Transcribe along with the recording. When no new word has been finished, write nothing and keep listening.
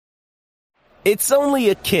It's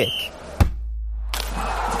only a kick,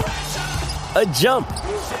 a jump,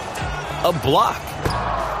 a block.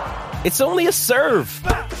 It's only a serve.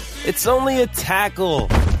 It's only a tackle,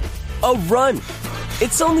 a run.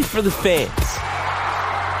 It's only for the fans.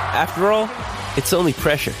 After all, it's only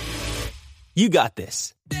pressure. You got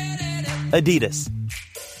this. Adidas.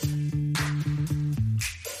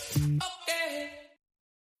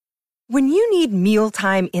 When you need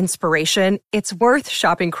mealtime inspiration, it's worth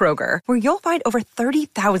shopping Kroger, where you'll find over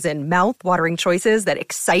 30,000 mouth-watering choices that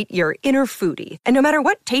excite your inner foodie. And no matter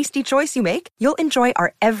what tasty choice you make, you'll enjoy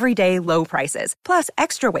our everyday low prices, plus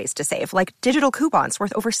extra ways to save, like digital coupons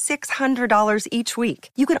worth over $600 each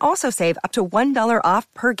week. You can also save up to $1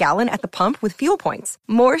 off per gallon at the pump with fuel points.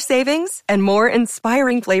 More savings and more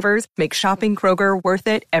inspiring flavors make shopping Kroger worth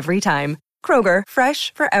it every time. Kroger,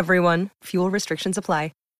 fresh for everyone. Fuel restrictions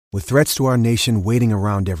apply. With threats to our nation waiting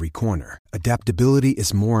around every corner, adaptability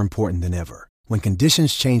is more important than ever. When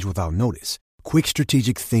conditions change without notice, quick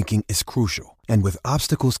strategic thinking is crucial. And with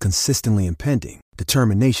obstacles consistently impending,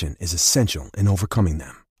 determination is essential in overcoming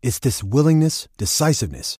them. It's this willingness,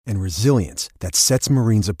 decisiveness, and resilience that sets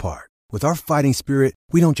Marines apart. With our fighting spirit,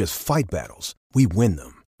 we don't just fight battles, we win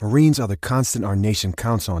them. Marines are the constant our nation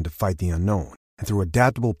counts on to fight the unknown. And through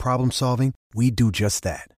adaptable problem solving, we do just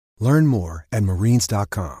that. Learn more at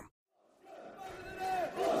marines.com.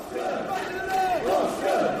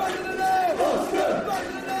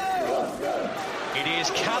 It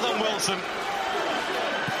is Callum Wilson. And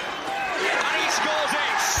he scores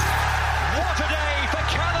it! What a day for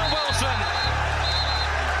Callum Wilson!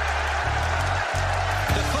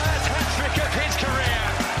 The first hat-trick of his career.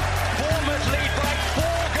 Bournemouth lead by 4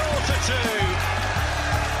 goals to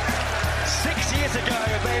 2. 6 years ago,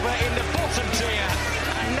 they were in the bottom tier.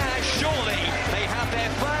 And now, surely, they have their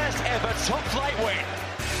first ever top-flight win.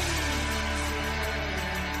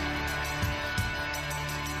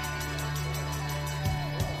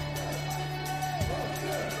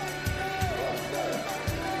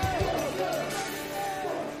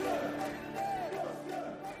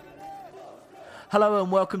 Hello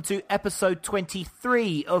and welcome to episode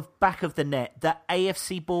 23 of Back of the Net, the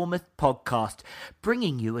AFC Bournemouth podcast,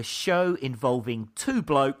 bringing you a show involving two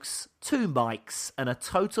blokes, two mics, and a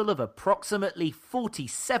total of approximately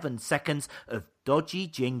 47 seconds of dodgy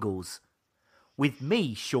jingles. With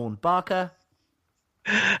me, Sean Barker.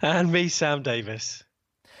 And me, Sam Davis.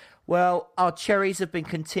 Well, our Cherries have been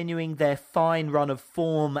continuing their fine run of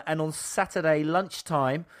form, and on Saturday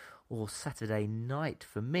lunchtime, or Saturday night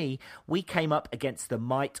for me, we came up against the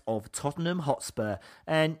might of Tottenham Hotspur.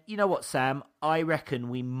 And you know what, Sam? I reckon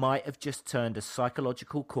we might have just turned a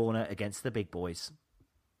psychological corner against the big boys.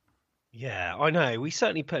 Yeah, I know. We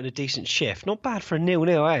certainly put in a decent shift. Not bad for a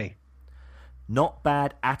 0-0, eh? Not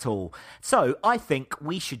bad at all. So I think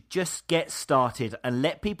we should just get started and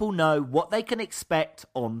let people know what they can expect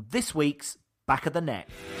on this week's Back of the Net.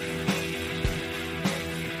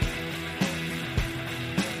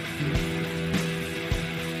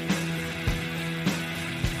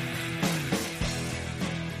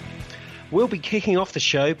 We'll be kicking off the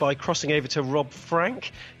show by crossing over to Rob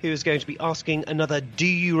Franck, who is going to be asking another Do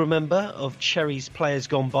You Remember of Cherry's players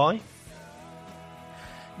gone by.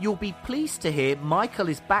 You'll be pleased to hear Michael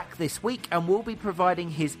is back this week and will be providing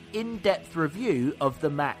his in-depth review of the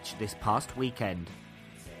match this past weekend.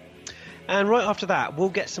 And right after that, we'll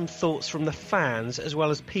get some thoughts from the fans as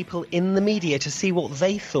well as people in the media to see what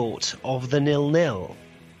they thought of the 0-0.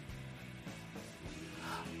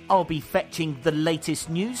 I'll be fetching the latest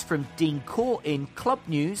news from Dean Court in Club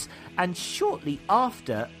News, and shortly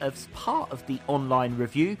after, as part of the online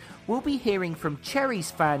review, we'll be hearing from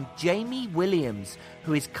Cherries fan Jamie Williams,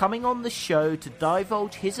 who is coming on the show to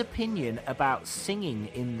divulge his opinion about singing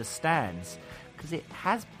in the stands, because it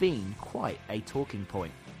has been quite a talking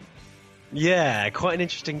point. Yeah, quite an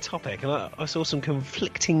interesting topic, and I saw some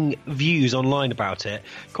conflicting views online about it.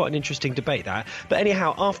 Quite an interesting debate, that. But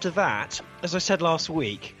anyhow, after that, as I said last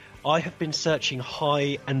week, I have been searching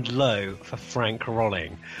high and low for Franck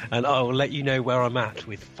Rolling, and I'll let you know where I'm at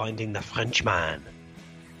with finding the Frenchman.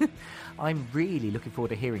 I'm really looking forward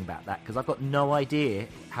to hearing about that, because I've got no idea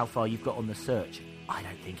how far you've got on the search. I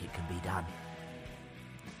don't think it can be done.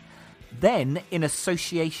 Then, in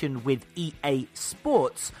association with EA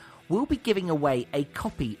Sports, we'll be giving away a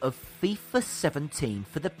copy of FIFA 17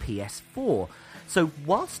 for the PS4. So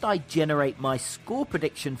whilst I generate my score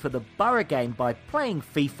prediction for the Borough game by playing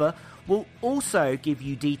FIFA, we'll also give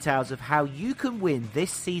you details of how you can win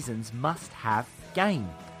this season's must-have game.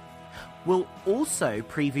 We'll also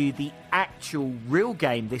preview the actual real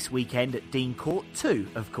game this weekend at Dean Court too,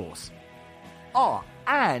 of course.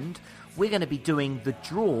 And we're going to be doing the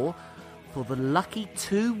draw for the lucky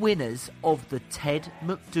 2 winners of the Ted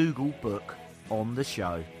McDougall book on the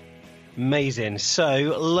show. Amazing.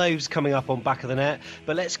 So, loads coming up on Back of the Net,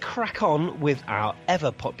 but let's crack on with our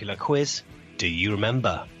ever popular quiz. Do you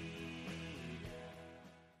remember?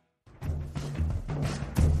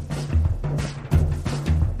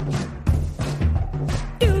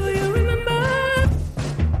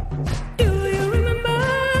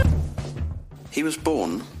 He was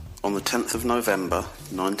born on the 10th of November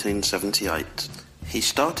 1978. He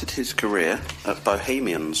started his career at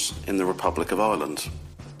Bohemians in the Republic of Ireland.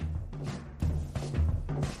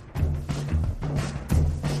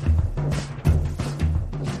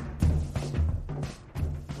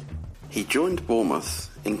 He joined Bournemouth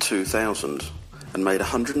in 2000 and made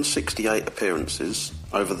 168 appearances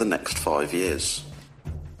over the next 5 years.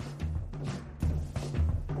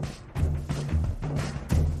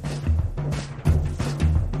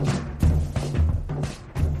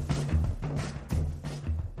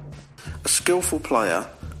 A skillful player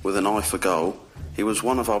with an eye for goal, he was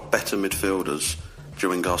one of our better midfielders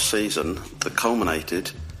during our season that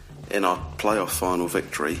culminated in our playoff final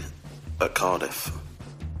victory at Cardiff.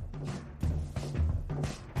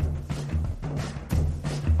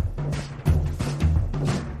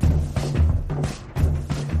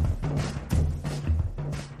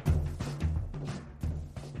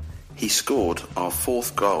 He scored our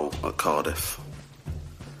 4th goal at Cardiff,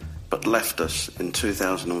 but left us in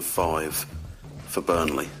 2005 for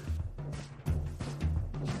Burnley.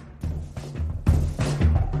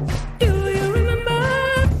 Do you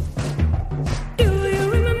remember? Do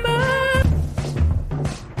you remember?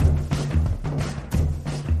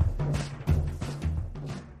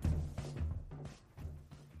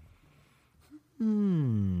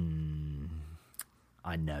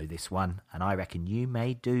 I know this one, and I reckon you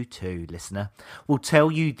may do too, listener. We'll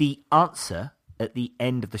tell you the answer at the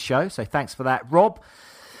end of the show, so thanks for that, Rob.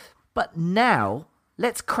 But now,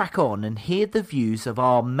 let's crack on and hear the views of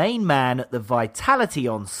our main man at the Vitality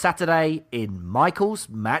on Saturday in Michael's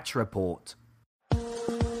Match Report.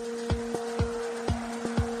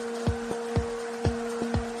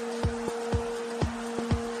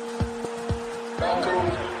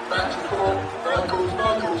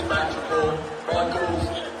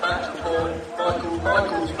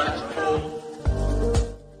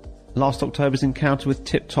 Last October's encounter with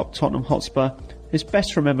tip-top Tottenham Hotspur is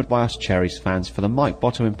best remembered by us Cherries fans for the Mike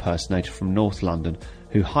Botto impersonator from North London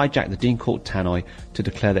who hijacked the Dean Court tannoy to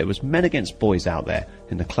declare that it was men against boys out there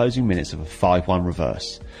in the closing minutes of a 5-1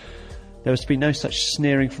 reverse. There was to be no such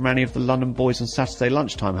sneering from any of the London boys on Saturday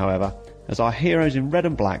lunchtime, however, as our heroes in red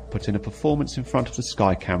and black put in a performance in front of the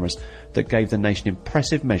Sky cameras that gave the nation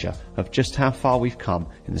impressive measure of just how far we've come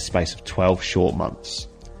in the space of 12 short months.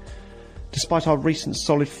 Despite our recent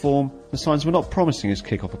solid form, the signs were not promising as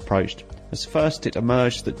kick-off approached, as first it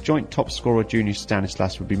emerged that joint top scorer Junior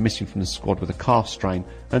Stanislas would be missing from the squad with a calf strain,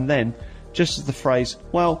 and then, just as the phrase,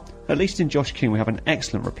 well, at least in Josh King we have an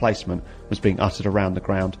excellent replacement, was being uttered around the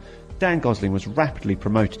ground, Dan Gosling was rapidly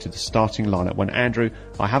promoted to the starting lineup when Andrew,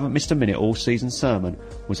 I haven't missed a minute all season sermon,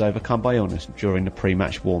 was overcome by illness during the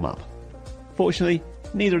pre-match warm-up. Fortunately,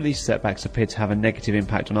 neither of these setbacks appeared to have a negative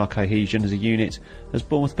impact on our cohesion as a unit, as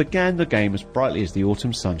Bournemouth began the game as brightly as the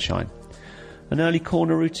autumn sunshine. An early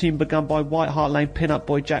corner routine begun by White Hart Lane pin-up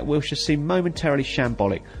boy Jack Wilshere seemed momentarily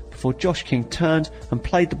shambolic before Josh King turned and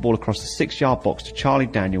played the ball across the 6-yard box to Charlie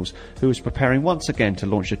Daniels, who was preparing once again to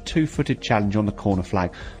launch a 2-footed challenge on the corner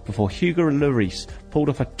flag before Hugo Lloris pulled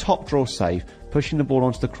off a top-draw save, pushing the ball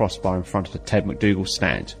onto the crossbar in front of the Ted McDougall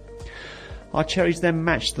stand. Our Cherries then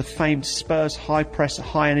matched the famed Spurs high-press,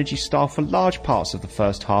 high-energy style for large parts of the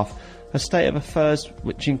first half, a state of affairs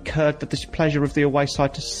which incurred the displeasure of the away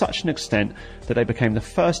side to such an extent that they became the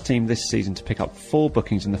first team this season to pick up 4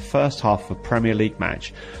 bookings in the first half of a Premier League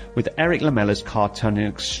match, with Eric Lamella's card turning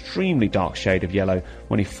an extremely dark shade of yellow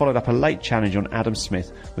when he followed up a late challenge on Adam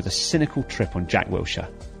Smith with a cynical trip on Jack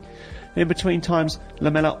Wilshere. In between times,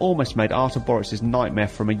 Lamella almost made Artur Boruc's nightmare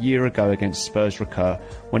from a year ago against Spurs recur,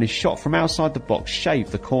 when his shot from outside the box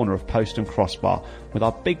shaved the corner of post and crossbar, with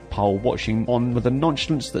our big pole watching on with a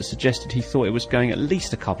nonchalance that suggested he thought it was going at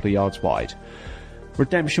least a couple of yards wide.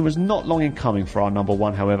 Redemption was not long in coming for our number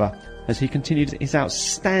one, however, as he continued his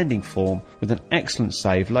outstanding form with an excellent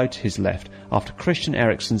save low to his left after Christian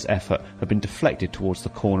Eriksen's effort had been deflected towards the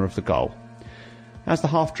corner of the goal. As the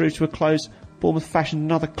half drew to a close, Bournemouth fashioned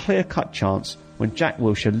another clear-cut chance when Jack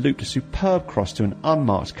Wilshere looped a superb cross to an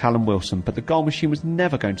unmarked Callum Wilson, but the goal machine was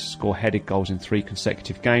never going to score headed goals in 3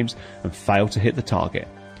 consecutive games and failed to hit the target.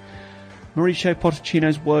 Mauricio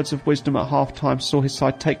Pochettino's words of wisdom at half-time saw his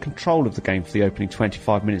side take control of the game for the opening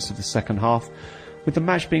 25 minutes of the second half, With the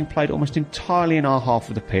match being played almost entirely in our half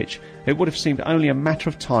of the pitch, it would have seemed only a matter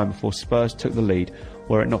of time before Spurs took the lead,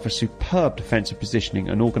 were it not for superb defensive positioning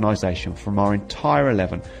and organisation from our entire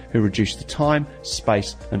 11, who reduced the time,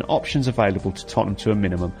 space and options available to Tottenham to a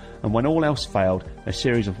minimum, and when all else failed, a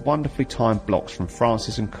series of wonderfully timed blocks from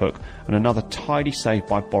Francis and Cook and another tidy save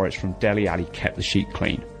by Boris from Dele Alli kept the sheet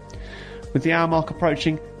clean. With the hour mark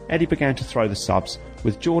approaching, Eddie began to throw the subs,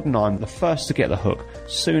 with Jordan Ibe the first to get the hook,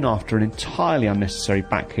 soon after an entirely unnecessary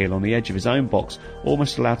backheel on the edge of his own box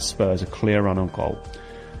almost allowed Spurs a clear run on goal.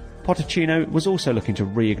 Pochettino was also looking to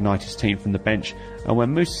reignite his team from the bench, and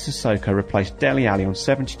when Moussa Sissoko replaced Dele Alli on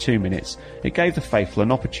 72 minutes, it gave the faithful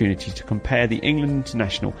an opportunity to compare the England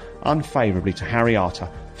international unfavourably to Harry Arter,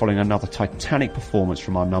 following another titanic performance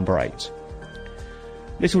from our number 8.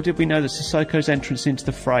 Little did we know that Sissoko's entrance into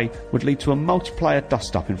the fray would lead to a multiplayer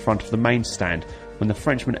dust-up in front of the main stand, when the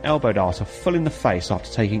Frenchman elbowed Arter full in the face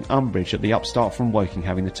after taking umbrage at the upstart from Woking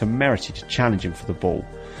having the temerity to challenge him for the ball.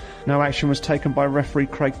 No action was taken by referee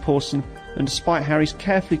Craig Pawson, and despite Harry's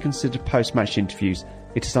carefully considered post-match interviews,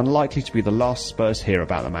 it is unlikely to be the last Spurs hear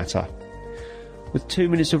about the matter. With 2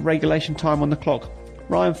 minutes of regulation time on the clock,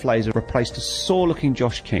 Ryan Fraser replaced a sore-looking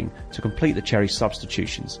Josh King to complete the Cherry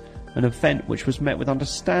substitutions, an event which was met with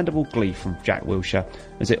understandable glee from Jack Wilshere,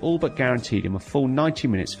 as it all but guaranteed him a full 90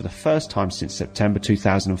 minutes for the first time since September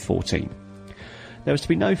 2014. There was to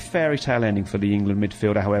be no fairy tale ending for the England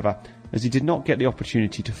midfielder, however, as he did not get the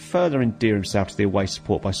opportunity to further endear himself to the away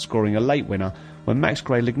support by scoring a late winner when Max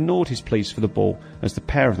Grayle ignored his pleas for the ball as the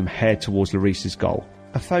pair of them headed towards Lloris's goal.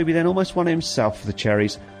 Afobe then almost won it himself for the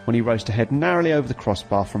Cherries when he rose to head narrowly over the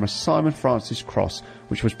crossbar from a Simon Francis cross,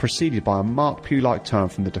 which was preceded by a Mark Pugh-like turn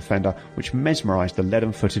from the defender which mesmerised the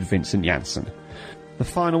leaden-footed Vincent Janssen. The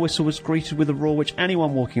final whistle was greeted with a roar which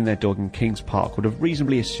anyone walking their dog in Kings Park would have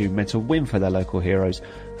reasonably assumed meant a win for their local heroes,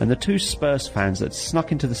 and the two Spurs fans that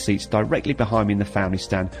snuck into the seats directly behind me in the family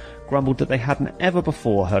stand grumbled that they hadn't ever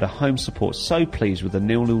before heard a home support so pleased with a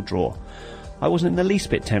 0-0 draw. I wasn't in the least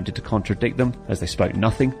bit tempted to contradict them, as they spoke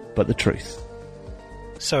nothing but the truth.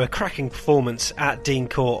 So a cracking performance at Dean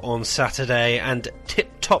Court on Saturday, and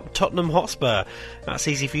tip-top Tottenham Hotspur. That's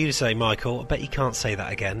easy for you to say, Michael. I bet you can't say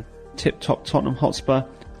that again. Tip-top Tottenham Hotspur.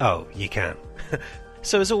 Oh, you can.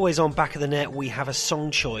 So as always on Back of the Net, we have a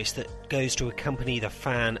song choice that goes to accompany the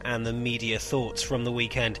fan and the media thoughts from the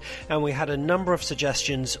weekend. And we had a number of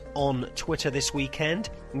suggestions on Twitter this weekend.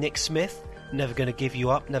 Nick Smith, Never Gonna Give You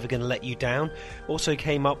Up, Never Gonna Let You Down, also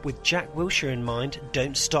came up with Jack Wilshere in mind.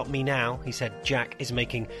 Don't Stop Me Now. He said Jack is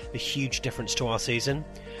making a huge difference to our season.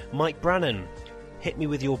 Mike Brannan, Hit Me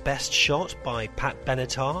With Your Best Shot by Pat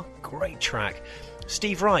Benatar. Great track.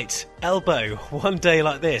 Steve Wright, Elbow, One Day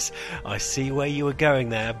Like This. I see where you were going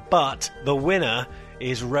there, but the winner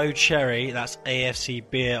is Road Cherry, that's AFC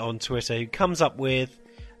Beer on Twitter, who comes up with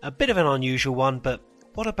a bit of an unusual one, but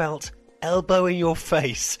what about Elbow in Your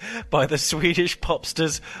Face by the Swedish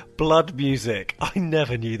popsters Blood Music? I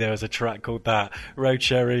never knew there was a track called that. Road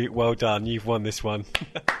Cherry, well done, you've won this one.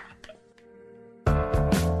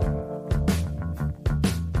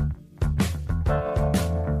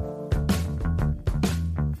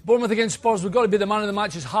 Bournemouth against Spurs, we've got to be the man of the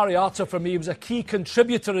match is Harry Arter for me. He was a key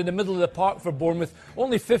contributor in the middle of the park for Bournemouth.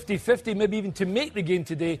 Only 50-50, maybe even to make the game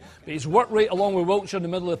today. But his work rate along with Wilshere in the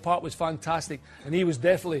middle of the park was fantastic. And he was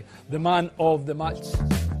definitely the man of the match.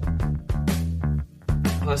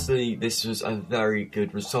 Personally, this was a very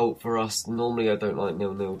good result for us. Normally I don't like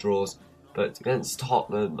 0-0 draws, but against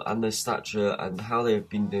Tottenham and their stature and how they have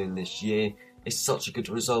been doing this year, it's such a good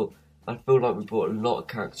result. I feel like we brought a lot of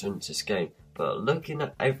character into this game. But looking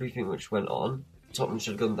at everything which went on, Tottenham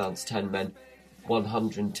should have gone down to 10 men,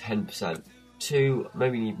 110%. 2,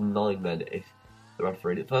 maybe even 9 men if the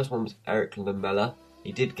referee. The first one was Eric Lamela.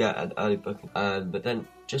 He did get an early booking, but then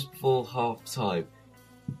just before half time,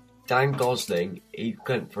 Dan Gosling, he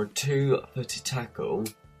went for a 2-footed tackle.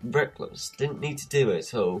 Reckless, didn't need to do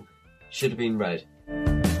it at all. Should have been red.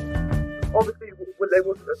 Obviously, when there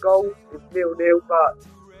wasn't a goal, it was 0-0, but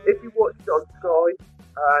if you watched it on Sky,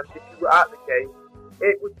 and if you were at the game,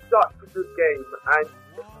 it was such a good game, and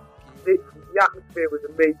the atmosphere was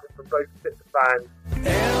amazing from both sets of fans.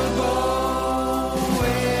 Elbow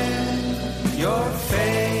in your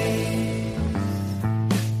face.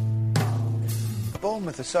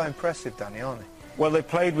 Bournemouth are so impressive, Danny, aren't they? Well, they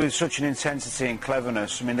played with such an intensity and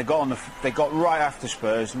cleverness. I mean, they got right after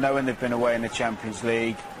Spurs, knowing they've been away in the Champions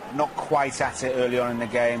League, not quite at it early on in the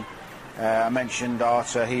game. I mentioned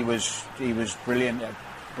Arter, he was brilliant,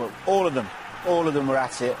 but all of them were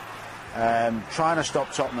at it, trying to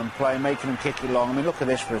stop Tottenham play, making them kick it long. I mean, look at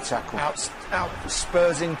this for a tackle. Out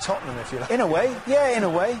Spursing Tottenham, if you like. In a way, yeah, in a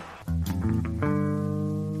way.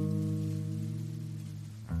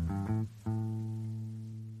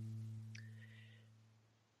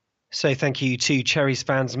 So thank you to Cherries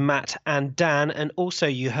fans Matt and Dan, and also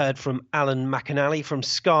you heard from Alan McAnally from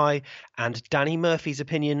Sky and Danny Murphy's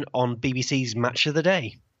opinion on BBC's Match of the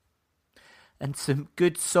Day. And some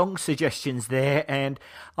good song suggestions there, and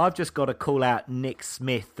I've just got to call out Nick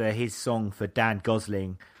Smith for his song for Dan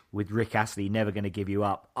Gosling with Rick Astley, Never Gonna Give You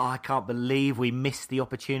Up. I can't believe we missed the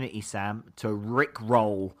opportunity, Sam, to Rick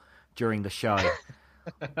roll during the show.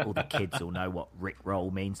 All the kids will know what Rick roll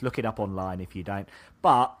means. Look it up online if you don't.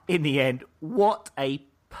 But in the end, what a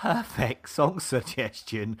perfect song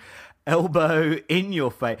suggestion. Elbow in your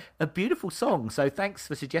face. A beautiful song. So thanks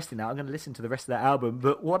for suggesting that. I'm going to listen to the rest of that album.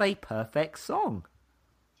 But what a perfect song.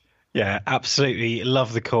 Yeah, absolutely.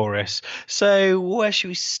 Love the chorus. So where should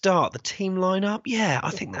we start? The team lineup? Yeah,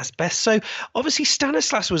 I think that's best. So obviously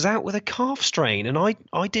Stanislas was out with a calf strain, and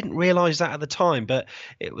I didn't realise that at the time, but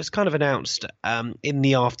it was kind of announced in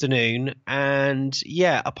the afternoon. And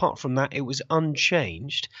yeah, apart from that, it was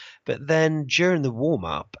unchanged. But then during the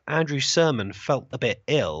warm-up, Andrew Sermon felt a bit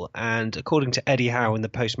ill. And according to Eddie Howe in the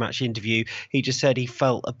post-match interview, he just said he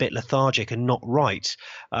felt a bit lethargic and not right.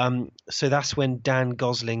 So that's when Dan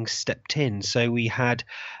Gosling stepped in. So we had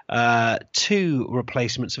two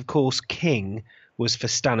replacements. Of course, King was for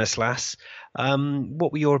Stanislas.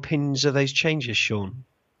 What were your opinions of those changes, Sean?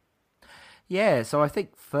 Yeah, so I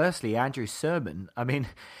think firstly, Andrew Sermon, I mean,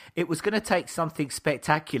 it was going to take something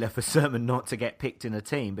spectacular for Sermon not to get picked in a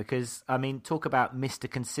team because, I mean, talk about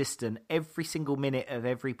Mr. Consistent. Every single minute of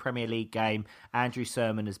every Premier League game, Andrew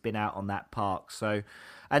Sermon has been out on that park. So,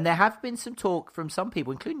 and there have been some talk from some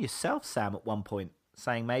people, including yourself, Sam, at one point,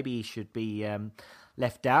 saying maybe he should be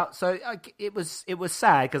left out. So it was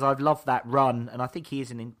sad because I've loved that run and I think he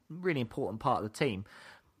is a really important part of the team.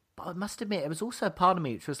 But I must admit, it was also a part of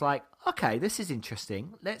me which was like, okay, this is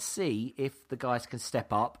interesting. Let's see if the guys can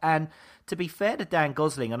step up. And to be fair to Dan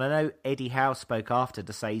Gosling, and I know Eddie Howe spoke after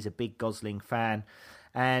to say he's a big Gosling fan,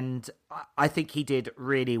 and I think he did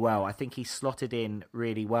really well. I think he slotted in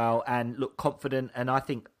really well and looked confident, and I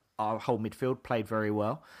think our whole midfield played very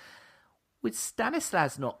well. With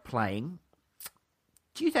Stanislas not playing,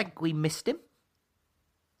 do you think we missed him?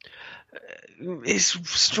 It's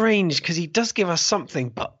strange because he does give us something,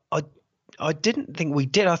 but I didn't think we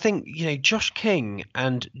did. I think, Josh King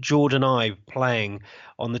and Jordan Ibe playing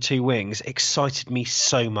on the two wings excited me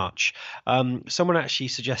so much. Someone actually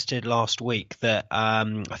suggested last week that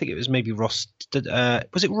I think it was maybe Ross.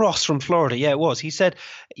 Was it Ross from Florida? Yeah, it was. He said,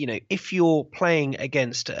 if you're playing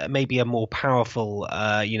against maybe a more powerful,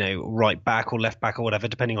 right back or left back or whatever,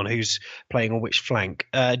 depending on who's playing on which flank,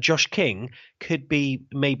 Josh King could be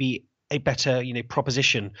maybe a better,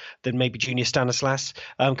 proposition than maybe Junior Stanislas,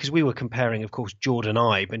 because we were comparing, of course, Jordan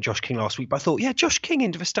Ibe and Josh King last week. But I thought, yeah, Josh King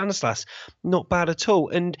into for Stanislas, not bad at all.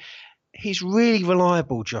 And he's really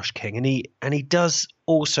reliable, Josh King, and he does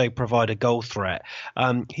also provide a goal threat.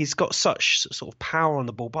 He's got such sort of power on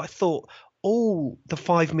the ball. But I thought all the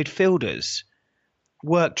five midfielders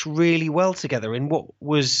worked really well together in what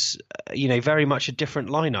was, very much a different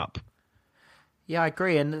lineup. Yeah, I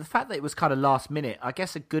agree. And the fact that it was kind of last minute, I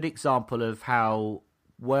guess a good example of how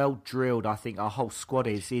well drilled I think our whole squad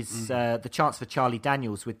is the chance for Charlie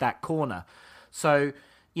Daniels with that corner. So,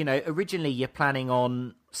 originally you're planning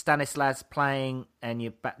on Stanislas playing and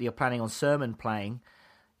you're planning on Sermon playing.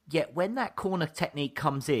 Yet when that corner technique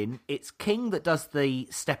comes in, it's King that does the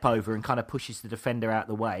step over and kind of pushes the defender out of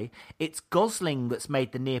the way. It's Gosling that's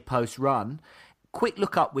made the near post run. Quick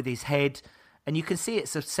look up with his head. And you can see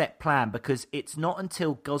it's a set plan because it's not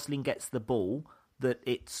until Gosling gets the ball that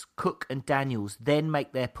it's Cook and Daniels then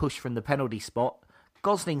make their push from the penalty spot.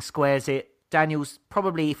 Gosling squares it. Daniels,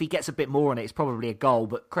 probably, if he gets a bit more on it, it's probably a goal,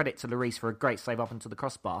 but credit to Lloris for a great save up into the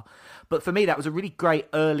crossbar. But for me, that was a really great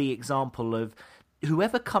early example of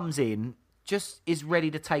whoever comes in just is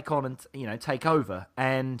ready to take on and, take over.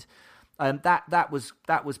 And that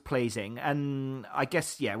was pleasing. And I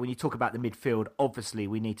guess, yeah, when you talk about the midfield, obviously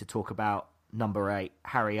we need to talk about number 8,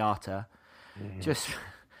 Harry Arter. Just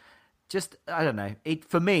I don't know.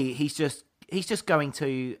 For me, he's just going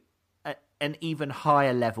to an even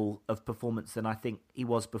higher level of performance than I think he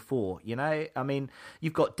was before. I mean,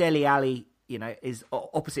 you've got Dele Alli, is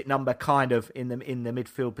opposite number kind of in the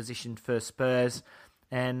midfield position for Spurs,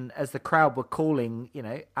 and as the crowd were calling,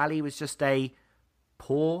 Ali was just a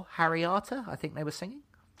poor Harry Arter, I think they were singing.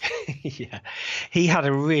 Yeah, he had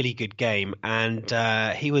a really good game, and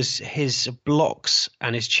his blocks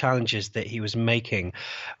and his challenges that he was making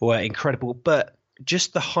were incredible. But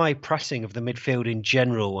just the high pressing of the midfield in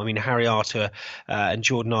general. I mean, Harry Arter and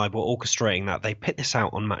Jordan Ibe were orchestrating that. They picked this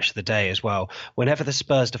out on Match of the Day as well. Whenever the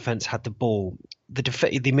Spurs defence had the ball, the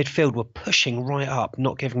midfield were pushing right up,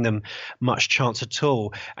 not giving them much chance at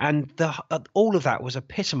all. And all of that was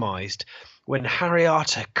epitomised when Harry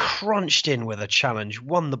Arter crunched in with a challenge,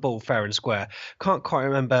 won the ball fair and square. Can't quite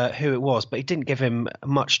remember who it was, but he didn't give him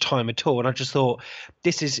much time at all. And I just thought,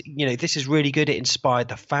 this is really good. It inspired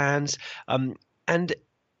the fans. And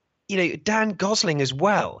Dan Gosling as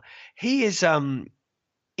well. He is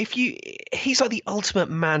he's like the ultimate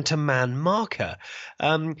man-to-man marker.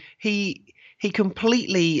 He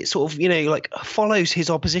completely sort of follows his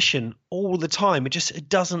opposition all the time. It just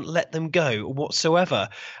doesn't let them go whatsoever.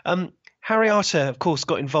 Harry Arter, of course,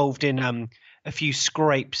 got involved in a few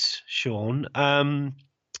scrapes, Sean. A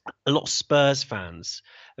lot of Spurs fans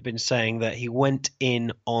have been saying that he went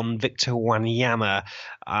in on Victor Wanyama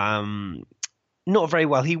not very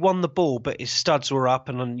well. He won the ball, but his studs were up,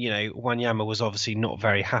 and Wanyama was obviously not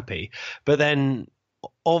very happy. But then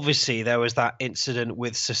obviously there was that incident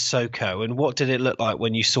with Sissoko, and what did it look like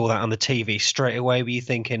when you saw that on the TV? Straight away were you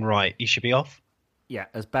thinking, right, you should be off? Yeah,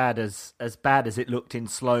 as bad as it looked in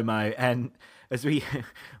slow-mo. And as we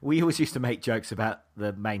always used to make jokes about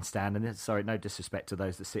the main stand, and sorry, no disrespect to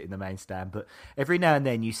those that sit in the main stand, but every now and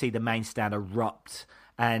then you see the main stand erupt,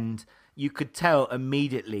 and you could tell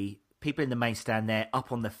immediately people in the main stand there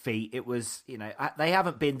up on the feet. It was, they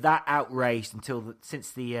haven't been that outraged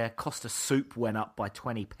since the Costa soup went up by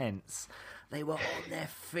 20 pence. They were on their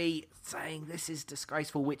feet saying this is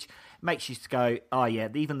disgraceful, which makes you go, oh yeah,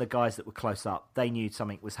 even the guys that were close up, they knew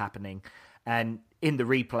something was happening. And in the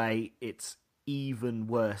replay, it's even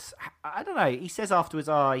worse. I don't know. He says afterwards,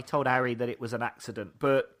 he told Harry that it was an accident.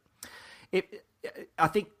 But I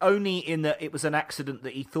think only in that it was an accident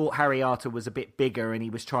that he thought Harry Arter was a bit bigger and he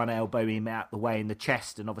was trying to elbow him out the way in the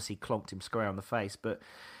chest and obviously clonked him square on the face. But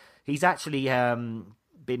he's actually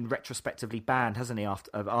been retrospectively banned, hasn't he,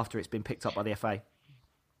 after it's been picked up by the FA?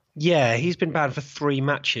 Yeah, he's been banned for 3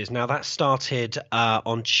 matches. Now, that started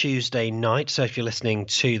on Tuesday night. So if you're listening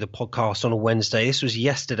to the podcast on a Wednesday, this was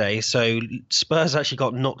yesterday. So Spurs actually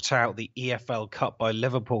got knocked out the EFL Cup by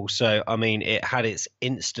Liverpool. So, I mean, it had its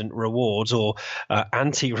instant rewards or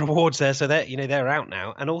anti-rewards there. So they're out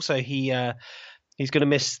now. And also he's going to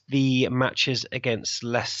miss the matches against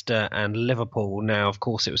Leicester and Liverpool. Now, of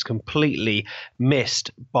course, it was completely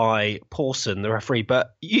missed by Pawson, the referee.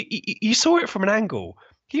 But you saw it from an angle.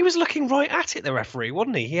 He was looking right at it, the referee,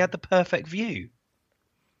 wasn't he? He had the perfect view.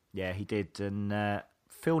 Yeah, he did. And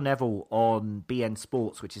Phil Neville on BN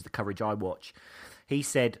Sports, which is the coverage I watch, he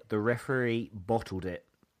said the referee bottled it.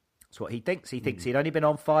 That's what he thinks. He thinks he'd only been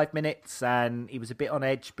on 5 minutes and he was a bit on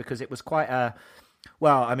edge because it was quite a...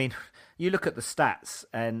 Well, I mean, you look at the stats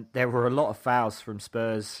and there were a lot of fouls from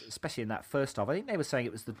Spurs, especially in that first half. I think they were saying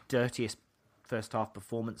it was the dirtiest first half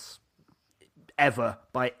performance ever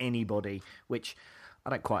by anybody, which... I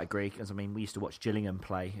don't quite agree because, I mean, we used to watch Gillingham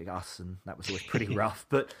play us and that was always pretty rough.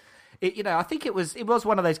 But, I think it was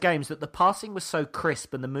one of those games that the passing was so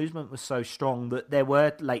crisp and the movement was so strong that there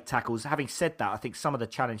were late tackles. Having said that, I think some of the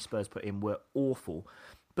challenge Spurs put in were awful.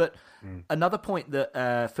 But another point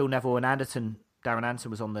that Phil Neville and Darren Anderson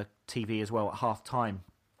was on the TV as well at half-time.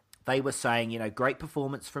 They were saying, great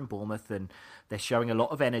performance from Bournemouth and they're showing a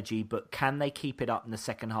lot of energy, but can they keep it up in the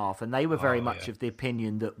second half? And they were very much of the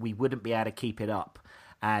opinion that we wouldn't be able to keep it up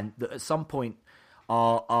and that at some point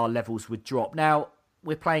our levels would drop. Now,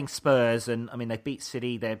 we're playing Spurs and, I mean, they beat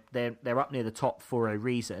City. They're up near the top for a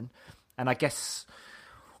reason. And I guess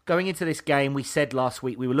going into this game, we said last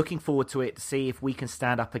week we were looking forward to it to see if we can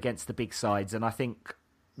stand up against the big sides. And I think...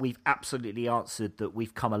 we've absolutely answered that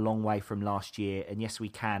we've come a long way from last year. And yes, we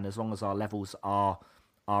can, as long as our levels are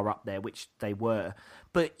up there, which they were.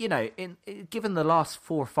 But, given the last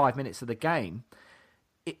 4 or 5 minutes of the game,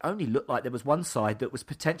 it only looked like there was one side that was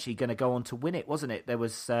potentially going to go on to win it, wasn't it? There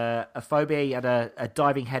was Afobe had a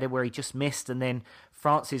diving header where he just missed, and then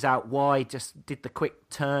Francis out wide just did the quick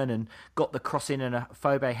turn and got the cross in, and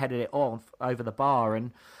Afobe headed it on over the bar.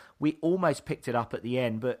 And we almost picked it up at the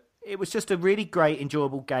end, but it was just a really great,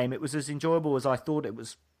 enjoyable game. It was as enjoyable as I thought it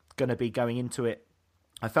was going to be going into it.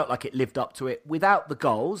 I felt like it lived up to it without the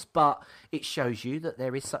goals, but it shows you that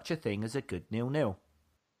there is such a thing as a good 0-0.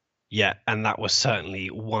 Yeah, and that was certainly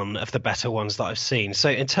one of the better ones that I've seen. So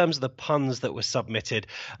in terms of the puns that were submitted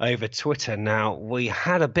over Twitter, now we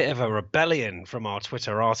had a bit of a rebellion from our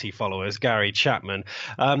Twitterati followers, Gary Chapman.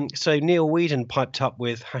 So Neil Whedon piped up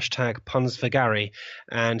with hashtag puns for Gary,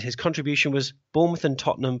 and his contribution was Bournemouth and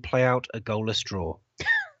Tottenham play out a goalless draw.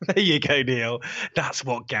 There you go, Neil. That's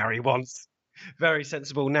what Gary wants. Very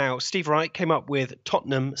sensible. Now, Steve Wright came up with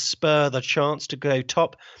Tottenham spur the chance to go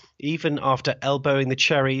top, even after elbowing the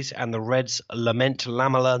Cherries and the Reds lament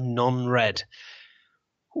Lamela non-red.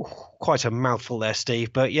 Ooh, quite a mouthful there,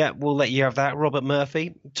 Steve, but yeah, we'll let you have that. Robert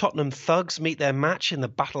Murphy. Tottenham thugs meet their match in the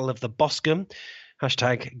Battle of the Boscombe.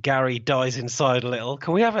 Hashtag Gary dies inside a little.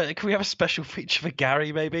 Can we have a special feature for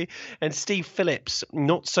Gary maybe? And Steve Phillips,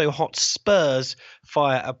 not so hot Spurs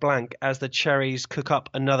fire a blank as the Cherries cook up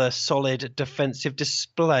another solid defensive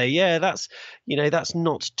display. Yeah, that's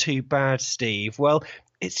not too bad, Steve. Well,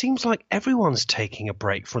 it seems like everyone's taking a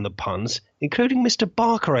break from the puns, including Mr.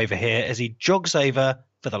 Barker over here as he jogs over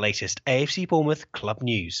for the latest AFC Bournemouth club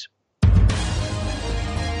news.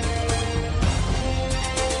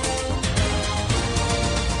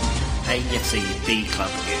 AFC B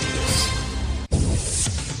Club News.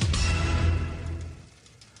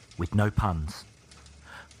 With no puns.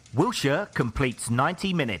 Wilshere completes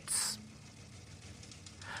 90 minutes.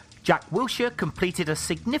 Jack Wilshere completed a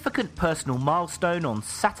significant personal milestone on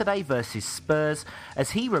Saturday versus Spurs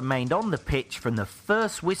as he remained on the pitch from the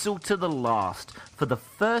first whistle to the last for the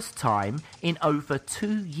first time in over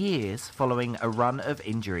 2 years following a run of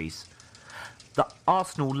injuries. The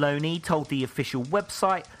Arsenal loanee told the official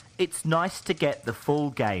website, "It's nice to get the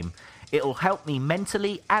full game. It'll help me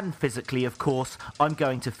mentally and physically, of course. I'm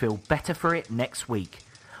going to feel better for it next week.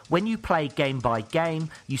 When you play game by game,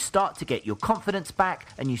 you start to get your confidence back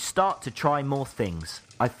and you start to try more things.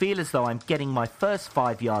 I feel as though I'm getting my first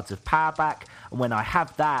 5 yards of power back, and when I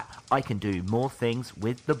have that, I can do more things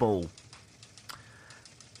with the ball."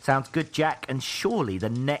 Sounds good, Jack, and surely the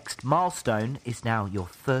next milestone is now your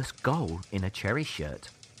first goal in a Cherry shirt.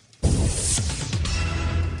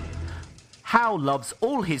 Howe loves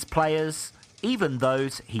all his players, even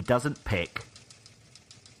those he doesn't pick.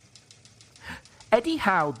 Eddie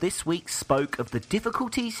Howe this week spoke of the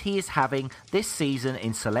difficulties he is having this season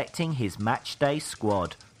in selecting his matchday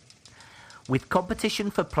squad. With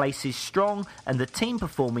competition for places strong and the team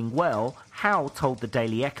performing well, Howe told the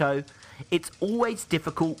Daily Echo, "It's always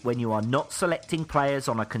difficult when you are not selecting players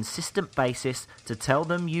on a consistent basis to tell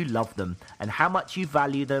them you love them and how much you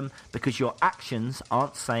value them because your actions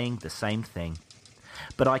aren't saying the same thing.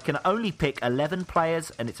 But I can only pick 11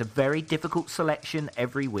 players and it's a very difficult selection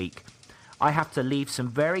every week. I have to leave some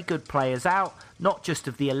very good players out, not just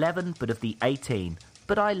of the 11 but of the 18.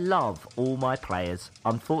 But I love all my players.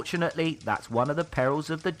 Unfortunately, that's one of the perils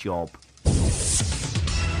of the job."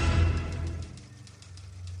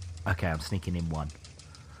 Okay, I'm sneaking in one.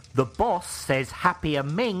 The boss says happier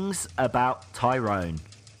Mings about Tyrone.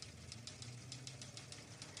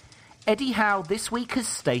 Eddie Howe this week has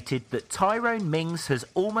stated that Tyrone Mings has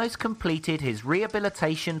almost completed his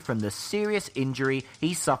rehabilitation from the serious injury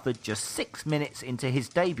he suffered just 6 minutes into his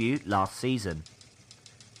debut last season.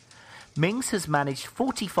 Mings has managed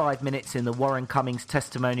 45 minutes in the Warren Cummings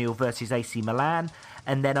testimonial versus AC Milan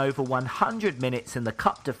and then over 100 minutes in the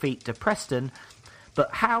cup defeat to Preston,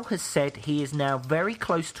 but Howe has said he is now very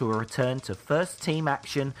close to a return to first team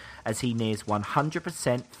action as he nears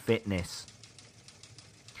 100% fitness.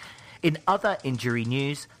 In other injury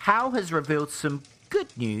news, Howe has revealed some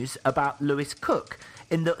good news about Lewis Cook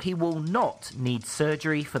in that he will not need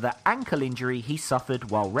surgery for the ankle injury he suffered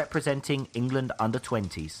while representing England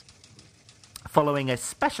under-20s. Following a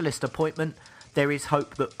specialist appointment, there is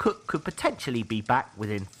hope that Cook could potentially be back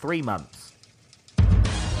within 3 months.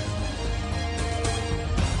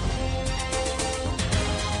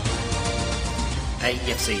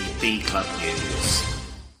 AFC B Club News.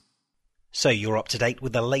 So you're up to date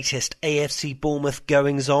with the latest AFC Bournemouth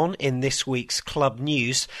goings-on in this week's club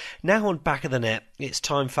news. Now on Back of the Net, it's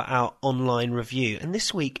time for our online review. And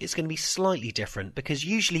this week it's going to be slightly different because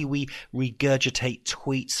usually we regurgitate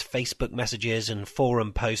tweets, Facebook messages and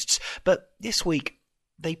forum posts. But this week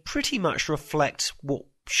they pretty much reflect what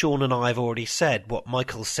Sean and I have already said, what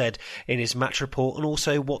Michael said in his match report, and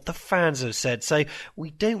also what the fans have said, so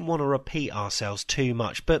we don't want to repeat ourselves too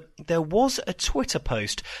much. But there was a Twitter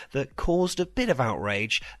post that caused a bit of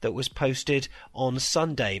outrage that was posted on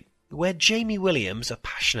Sunday, where Jamie Williams, a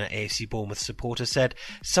passionate AFC Bournemouth supporter, said,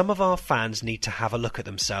 "Some of our fans need to have a look at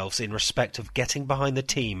themselves in respect of getting behind the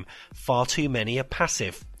team. Far too many are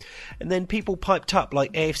passive." And then people piped up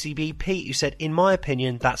like AFCB Pete, who said, "In my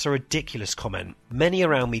opinion, that's a ridiculous comment. Many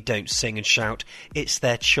around me don't sing and shout. It's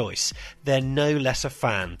their choice. They're no less a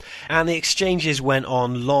fan." And the exchanges went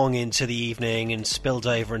on long into the evening and spilled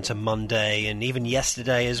over into Monday and even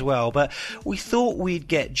yesterday as well. But we thought we'd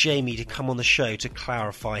get Jamie to come on the show to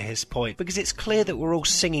clarify his point, because it's clear that we're all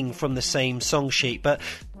singing from the same song sheet, but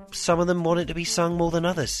some of them want it to be sung more than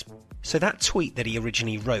others. So that tweet that he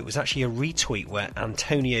originally wrote was actually a retweet where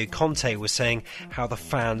Antonio Conte was saying how the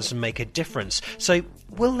fans make a difference. So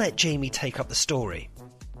we'll let Jamie take up the story.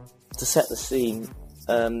 To set the scene,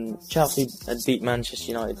 Chelsea had beat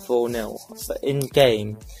Manchester United 4-0, but in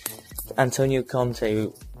game, Antonio Conte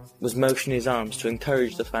was motioning his arms to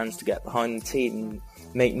encourage the fans to get behind the team and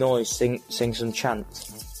make noise, sing some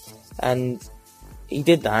chants. And he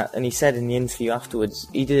did that, and he said in the interview afterwards,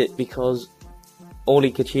 he did it because all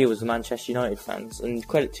he could hear was the Manchester United fans, and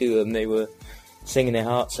credit to them, they were singing their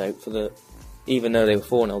hearts out even though they were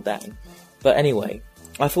 4-0 down. But anyway,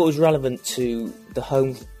 I thought it was relevant to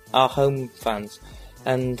our home fans,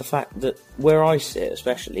 and the fact that where I sit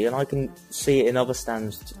especially, and I can see it in other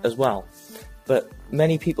stands as well, but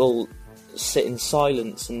many people sit in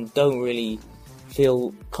silence and don't really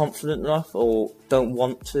feel confident enough or don't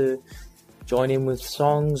want to join in with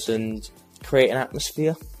songs and create an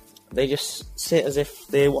atmosphere. They just sit as if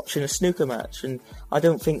they're watching a snooker match, and I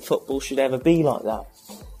don't think football should ever be like that.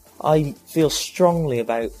 I feel strongly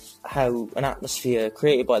about how an atmosphere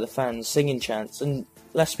created by the fans singing chants, and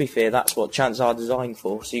let's be fair, that's what chants are designed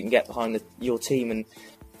for, so you can get behind your team and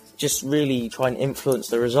just really try and influence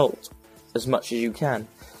the result as much as you can.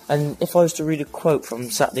 And if I was to read a quote from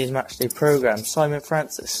Saturday's Matchday programme, Simon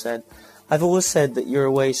Francis said, "I've always said that your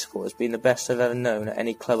away support has been the best I've ever known at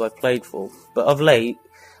any club I've played for, but of late,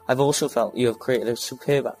 I've also felt you have created a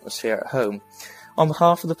superb atmosphere at home. On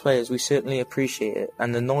behalf of the players, we certainly appreciate it,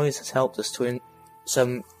 and the noise has helped us to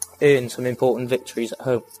earn some important victories at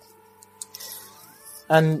home."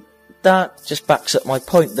 And that just backs up my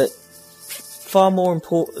point that far more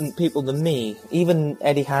important people than me, even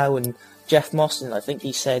Eddie Howe and Jeff Mostyn, I think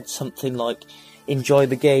he said something like, enjoy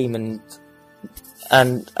the game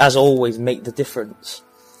and as always, make the difference.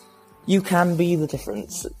 You can be the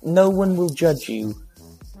difference. No one will judge you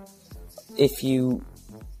if you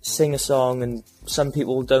sing a song and some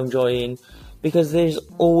people don't join in, because there's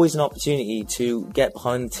always an opportunity to get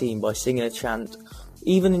behind the team by singing a chant.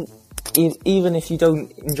 Even if you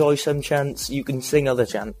don't enjoy some chants, you can sing other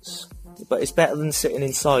chants, but it's better than sitting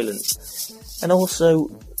in silence. And also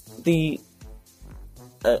the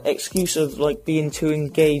excuse of being too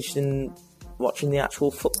engaged in watching the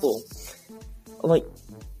actual football.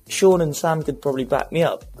 Sean and Sam could probably back me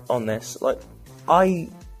up on this. I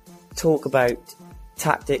talk about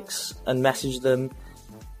tactics and message them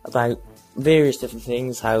about various different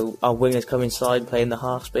things, how our wingers come inside, play in the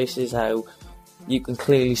half spaces, how you can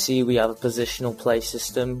clearly see we have a positional play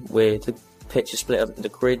system where the pitch is split up into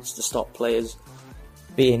grids to stop players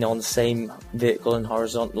being on the same vertical and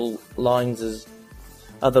horizontal lines as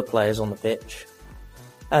other players on the pitch,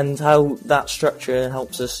 and how that structure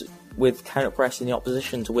helps us with counter-pressing the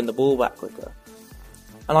opposition to win the ball back quicker.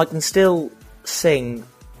 And I can still sing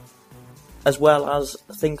as well as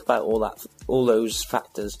think about all those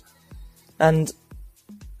factors. And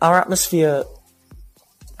our atmosphere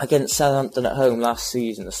against Southampton at home last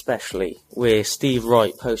season, especially, where Steve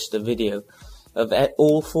Wright posted a video of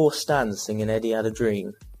all four stands singing Eddie Had a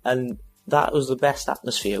Dream, and that was the best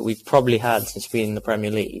atmosphere we've probably had since being in the Premier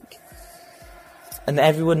League. And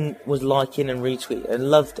everyone was liking and retweeting and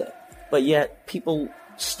loved it, but yet people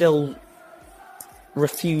still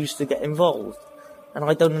refuse to get involved, and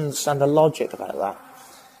I don't understand the logic about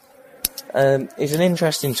that. It's an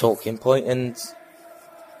interesting talking point, and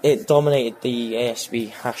it dominated the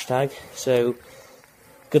ASB hashtag, so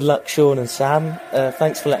good luck Sean and Sam.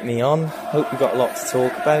 Thanks for letting me on. Hope you got a lot to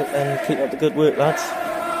talk about, and keep up the good work, lads.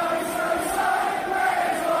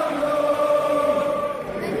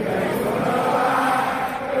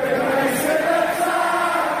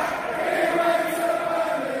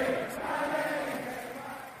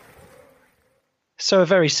 So a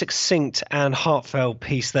very succinct and heartfelt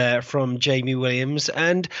piece there from Jamie Williams.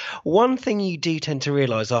 And one thing you do tend to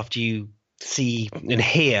realise after you see and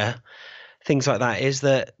hear things like that is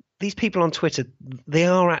that these people on Twitter, they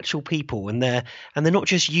are actual people, and they're not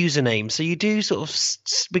just usernames. So you do sort of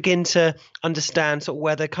begin to understand sort of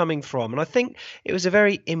where they're coming from. And I think it was a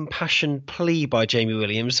very impassioned plea by Jamie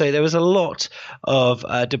Williams. So there was a lot of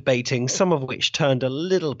debating, some of which turned a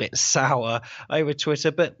little bit sour over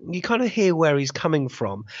Twitter, but you kind of hear where he's coming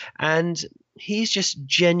from. And he's just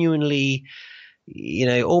genuinely,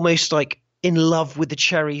 almost like in love with the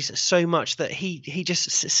Cherries so much that he just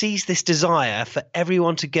sees this desire for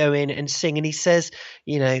everyone to go in and sing. And he says,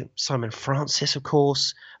 Simon Francis, of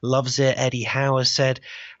course, loves it. Eddie Howe has said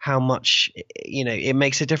how much, it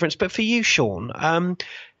makes a difference. But for you, Sean,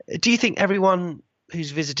 do you think everyone who's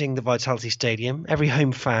visiting the Vitality Stadium, every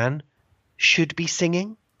home fan, should be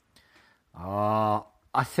singing? I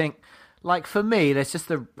think, Like for me, there's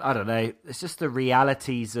just it's just the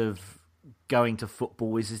realities of going to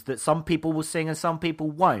football is that some people will sing and some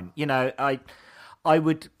people won't. You know, I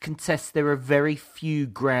would contest there are very few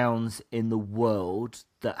grounds in the world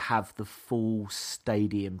that have the full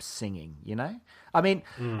stadium singing, you know? I mean,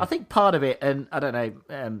 I think part of it, and I don't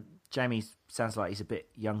know, Jamie sounds like he's a bit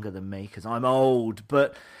younger than me because I'm old,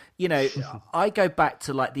 but, you know, I go back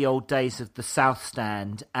to like the old days of the South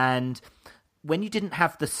Stand, and when you didn't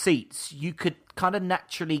have the seats, you could kind of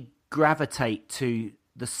naturally gravitate to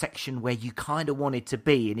the section where you kind of wanted to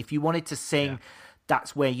be. And if you wanted to sing,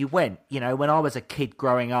 that's where you went. You know, when I was a kid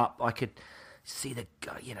growing up, I could see the,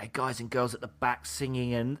 you know, guys and girls at the back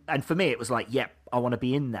singing. And for me, it was like, yep, I want to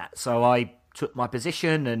be in that. So I took my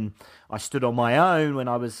position and I stood on my own when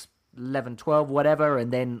I was 11, 12, whatever.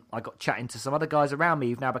 And then I got chatting to some other guys around me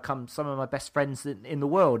who've now become some of my best friends in the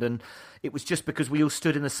world. And it was just because we all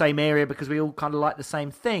stood in the same area because we all kind of liked the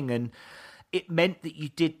same thing. And it meant that you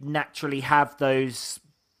did naturally have those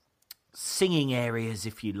singing areas,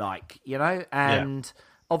 if you like, you know? And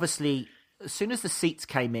obviously, as soon as the seats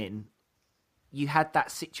came in, you had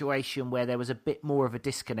that situation where there was a bit more of a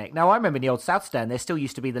disconnect. Now, I remember in the old South Stand, there still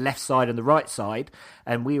used to be the left side and the right side,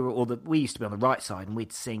 and we used to be on the right side, and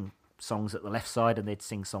we'd sing songs at the left side, and they'd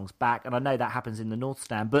sing songs back. And I know that happens in the North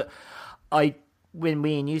Stand, but when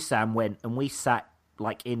me and you, Sam, went and we sat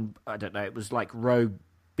like in, I don't know, it was like row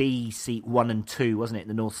B, seat 1 and 2, wasn't it, in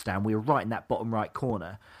the North Stand? We were right in that bottom right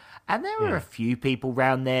corner. And there were a few people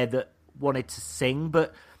round there that wanted to sing,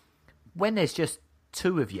 but when there's just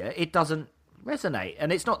two of you, it doesn't resonate.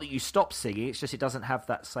 And it's not that you stop singing, it's just it doesn't have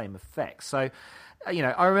that same effect. So, you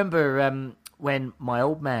know, I remember when my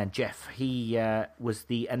old man, Jeff, he was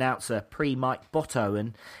the announcer pre-Mike Botto,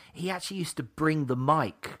 and he actually used to bring the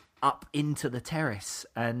mic up into the terrace,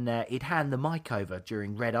 and he'd hand the mic over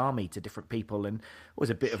during Red Army to different people, and it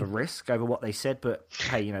was a bit of a risk over what they said, but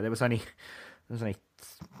hey, you know, there was only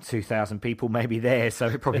 2,000 people maybe there, so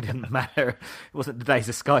it probably didn't matter. It wasn't the days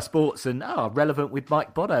of Sky Sports and relevant with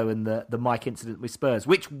Mike Botto and the Mike incident with Spurs,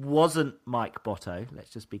 which wasn't Mike Botto. Let's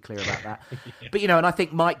just be clear about that. But, you know, and I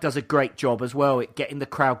think Mike does a great job as well at getting the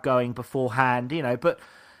crowd going beforehand, you know, but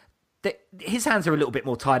his hands are a little bit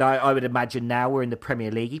more tied. I would imagine now we're in the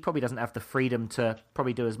Premier League. He probably doesn't have the freedom to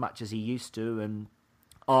probably do as much as he used to. And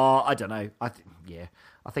I don't know. I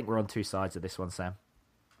think we're on two sides of this one, Sam.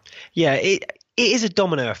 Yeah, it is a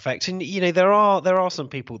domino effect, and you know there are some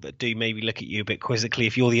people that do maybe look at you a bit quizzically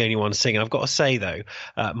if you're the only one singing. I've got to say though,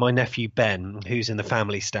 my nephew Ben, who's in the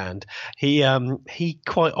family stand, he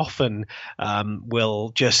quite often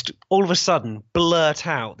will just all of a sudden blurt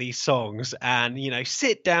out these songs and, you know,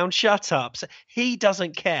 sit down, shut up. So he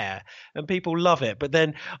doesn't care, and people love it. But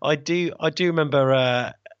then I do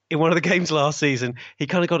remember. In one of the games last season, he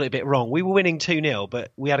kind of got it a bit wrong. We were winning 2-0,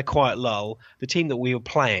 but we had a quiet lull. The team that we were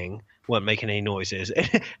playing weren't making any noises.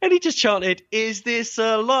 And he just chanted, "Is this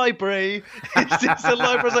a library? Is this a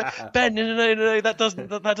library?" I was like, Ben, no, that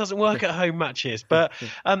doesn't work at home matches. But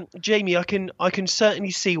Jamie, I can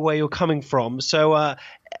certainly see where you're coming from. So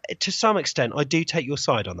to some extent, I do take your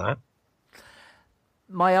side on that.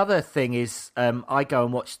 My other thing is I go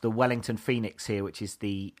and watch the Wellington Phoenix here, which is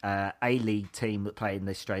the A-League team that play in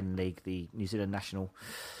the Australian League, the New Zealand national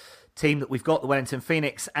team that we've got, the Wellington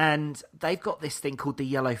Phoenix, and they've got this thing called the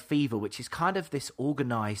Yellow Fever, which is kind of this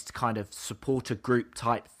organised kind of supporter group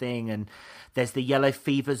type thing, and there's the Yellow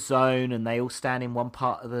Fever zone, and they all stand in one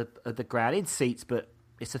part of the ground in seats, but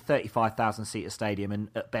it's a 35,000 seater stadium, and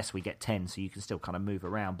at best we get 10, so you can still kind of move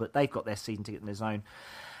around, but they've got their season ticket in their zone,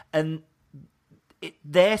 and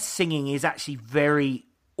their singing is actually very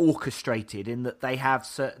orchestrated in that they have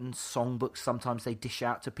certain songbooks sometimes they dish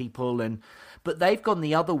out to people, but they've gone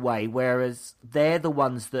the other way, whereas they're the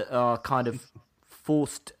ones that are kind of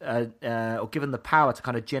forced or given the power to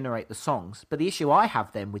kind of generate the songs. But the issue I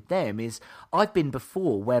have then with them is I've been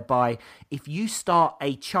before whereby if you start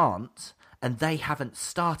a chant and they haven't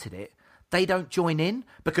started it, they don't join in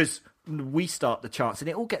because we start the chants and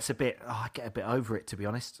it all gets a bit, I get a bit over it, to be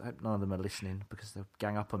honest. I hope none of them are listening because they'll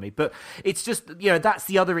gang up on me. But it's just, you know, that's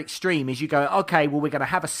the other extreme is you go, okay, well, we're going to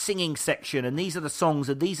have a singing section and these are the songs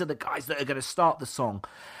and these are the guys that are going to start the song.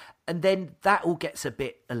 And then that all gets a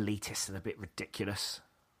bit elitist and a bit ridiculous.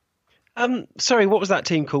 Sorry, what was that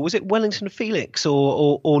team called? Was it Wellington Phoenix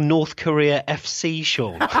or North Korea FC,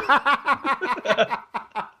 Sean?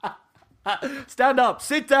 Stand up,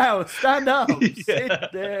 sit down, stand up, sit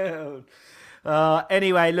down.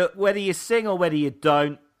 Anyway, look, whether you sing or whether you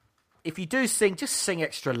don't, if you do sing, just sing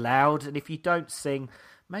extra loud. And if you don't sing,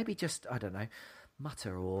 maybe just, I don't know,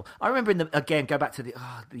 Mutter or I remember go back to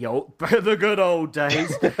the good old days.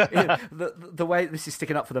 the way this is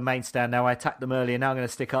sticking up for the main stand now. I attacked them earlier. Now I'm going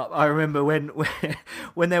to stick up. I remember when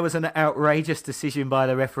there was an outrageous decision by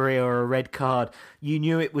the referee or a red card. You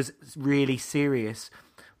knew it was really serious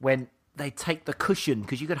when they take the cushion,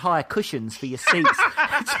 because you could hire cushions for your seats.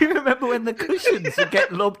 Do you remember when the cushions would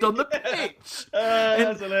get lobbed on the pitch?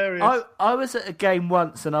 That's hilarious. I was at a game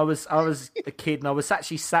once, and I was a kid, and I was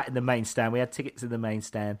actually sat in the main stand. We had tickets in the main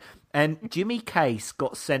stand, and Jimmy Case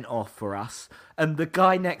got sent off for us, and the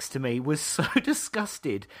guy next to me was so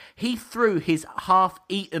disgusted, he threw his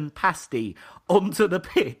half-eaten pasty onto the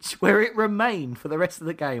pitch, where it remained for the rest of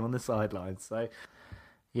the game on the sidelines. So,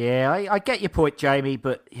 yeah, I get your point, Jamie,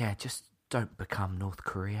 but yeah, just don't become North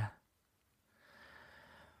Korea.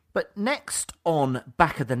 But next on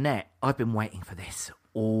Back of the Net, I've been waiting for this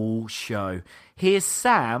all show. Here's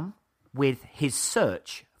Sam with his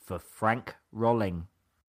search for Franck Rolling.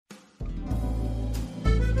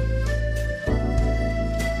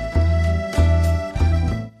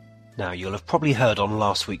 Now, you'll have probably heard on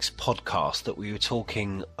last week's podcast that we were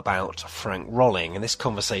talking about Franck Rolling, and this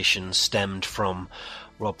conversation stemmed from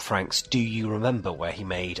Rob Frank's Do You Remember, where he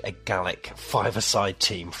made a Gallic five-a-side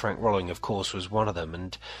team. Franck Rolling, of course, was one of them,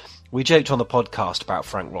 and we joked on the podcast about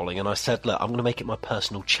Franck Rolling, and I said, look, I'm going to make it my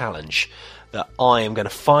personal challenge that I am going to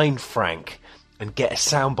find Frank and get a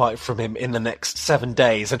soundbite from him in the next 7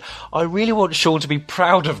 days, and I really want Sean to be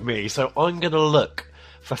proud of me, so I'm going to look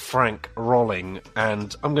for Franck Rolling,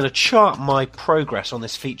 and I'm going to chart my progress on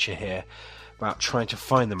this feature here about trying to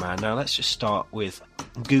find the man. Now, let's just start with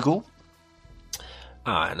Google.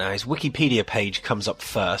 Now his Wikipedia page comes up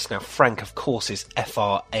first. Now, Frank, of course, is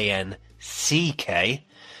Franck,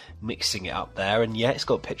 mixing it up there, and yeah, it's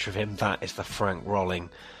got a picture of him. That is the Franck Rolling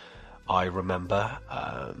I remember.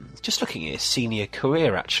 Just looking at his senior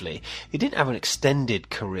career, actually, he didn't have an extended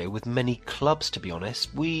career with many clubs, to be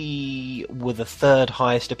honest. We were the third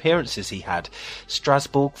highest appearances he had.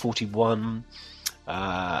 Strasbourg 41,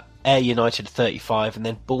 Ayr United 35, and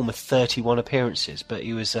then Bournemouth 31 appearances, but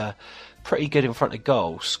he was pretty good in front of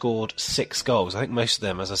goal, scored 6 goals. I think most of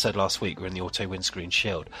them, as I said last week, were in the Auto Windscreen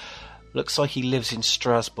Shield. Looks like he lives in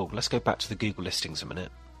Strasbourg. Let's go back to the Google listings a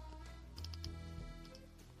minute.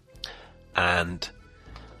 And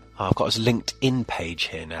I've got his LinkedIn page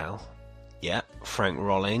here now. Yeah, Franck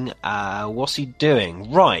Rolling. What's he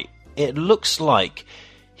doing? Right, it looks like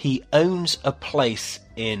he owns a place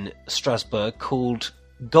in Strasbourg called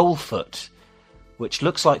Goalfoot, which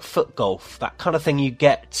looks like foot golf, that kind of thing you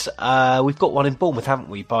get. We've got one in Bournemouth, haven't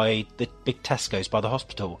we, by the big Tesco's by the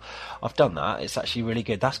hospital. I've done that. It's actually really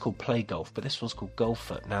good. That's called Play Golf, but this one's called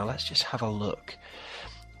Goalfoot. Now, let's just have a look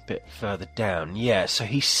a bit further down. Yeah, so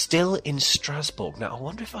he's still in Strasbourg. Now, I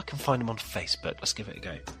wonder if I can find him on Facebook. Let's give it a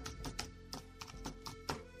go.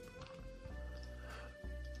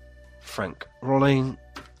 Franck Rolling.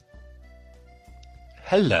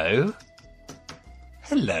 Hello.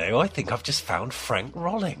 Hello, I think I've just found Franck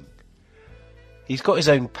Rolling. He's got his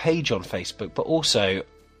own page on Facebook, but also,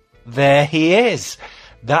 there he is.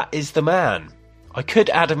 That is the man. I could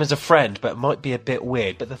add him as a friend, but it might be a bit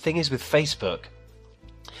weird. But the thing is with Facebook,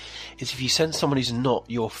 is if you send someone who's not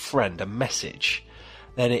your friend a message,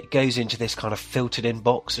 then it goes into this kind of filtered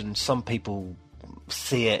inbox, and some people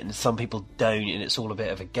see it and some people don't, and it's all a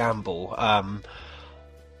bit of a gamble.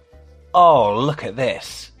 Oh, look at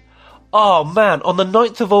this. Oh man, on the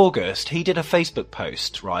 9th of August, he did a Facebook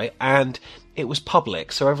post, right? And it was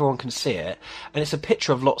public, so everyone can see it. And it's a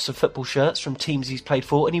picture of lots of football shirts from teams he's played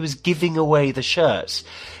for, and he was giving away the shirts.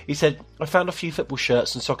 He said, I found a few football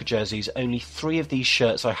shirts and soccer jerseys. Only 3 of these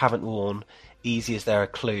shirts I haven't worn. Easy as there are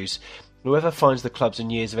clues. Whoever finds the clubs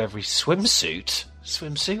and years of every swimsuit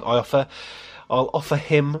I'll offer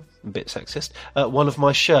him, a bit sexist, one of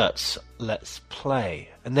my shirts. Let's play.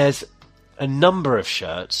 And there's a number of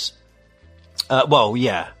shirts. Well,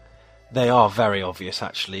 yeah, they are very obvious,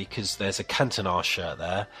 actually, because there's a Cantona shirt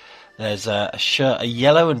there. There's a shirt, a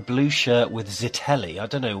yellow and blue shirt with Zitelli. I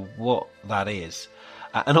don't know what that is.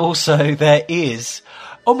 And also there is...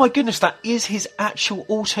 Oh my goodness, that is his actual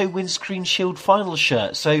Auto Windscreen Shield final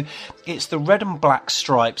shirt. So it's the red and black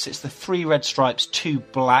stripes. It's the 3 red stripes, 2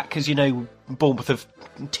 black. Because, you know, Bournemouth have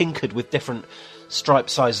tinkered with different stripe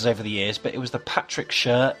sizes over the years. But it was the Patrick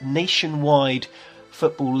shirt, nationwide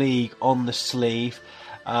Football League on the sleeve,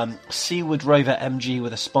 Seawood Rover MG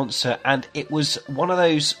with a sponsor, and it was one of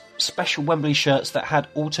those special Wembley shirts that had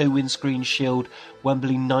Auto Windscreen Shield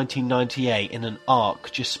Wembley 1998 in an arc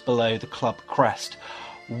just below the club crest.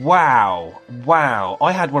 Wow,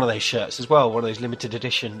 I had one of those shirts as well, one of those limited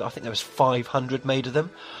edition. I think there was 500 made of them,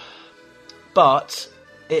 but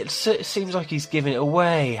It seems like he's giving it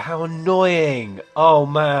away. How annoying. Oh,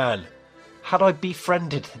 man. Had I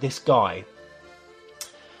befriended this guy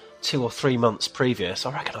 2 or 3 months previous,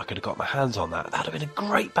 I reckon I could have got my hands on that. That would have been a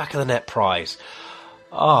great back of the net prize.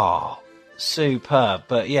 Oh, superb.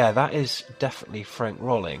 But yeah, that is definitely Frank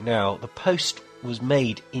Rolling. Now, the post was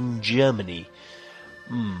made in Germany.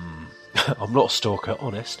 I'm not a stalker,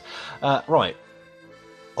 honest. Right.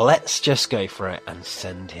 Let's just go for it and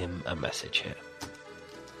send him a message here.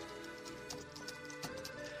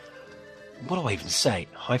 What do I even say?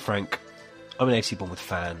 Hi, Frank. I'm an AFC Bournemouth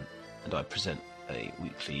fan, and I present a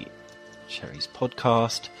weekly Cherries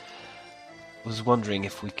podcast. I was wondering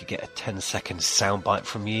if we could get a 10-second soundbite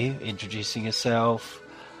from you, introducing yourself.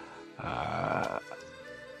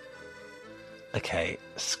 Okay,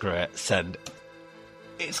 screw it. Send.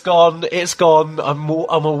 It's gone.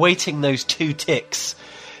 I'm awaiting those 2 ticks.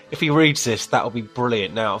 If he reads this, that'll be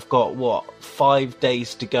brilliant. Now, I've got, 5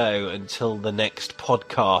 days to go until the next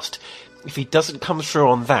podcast. If he doesn't come through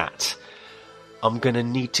on that, I'm going to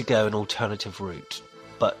need to go an alternative route.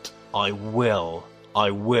 But I will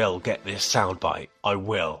get this soundbite. I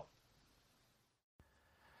will.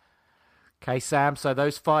 Okay, Sam, so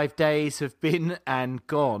those 5 days have been and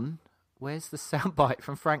gone. Where's the soundbite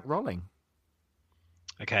from Frank Rolling?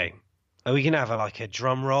 Okay. Are we going to have a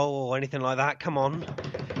drum roll or anything like that? Come on.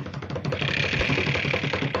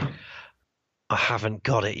 I haven't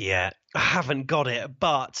got it yet.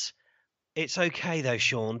 But it's okay though,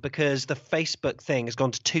 Sean, because the Facebook thing has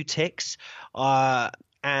gone to 2 ticks. And,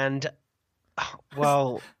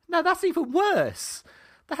 well... No, that's even worse.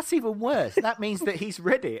 That means that he's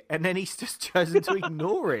read it and then he's just chosen to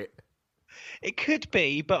ignore it. It could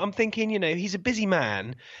be, but I'm thinking, he's a busy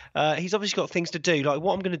man. He's obviously got things to do. Like,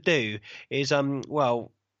 what I'm going to do is, you'll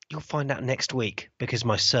find out next week because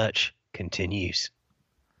my search continues.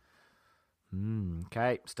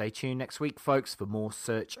 Okay, stay tuned next week, folks, for more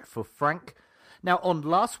Search for Frank. Now, on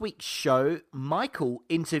last week's show, Michael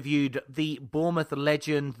interviewed the Bournemouth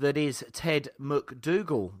legend that is Ted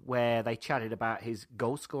McDougall, where they chatted about his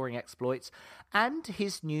goal-scoring exploits and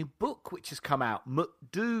his new book, which has come out,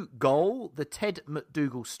 McDougall, the Ted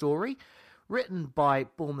McDougall Story, written by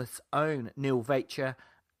Bournemouth's own Neil Vacher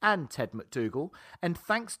and Ted McDougall. And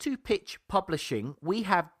thanks to Pitch Publishing, we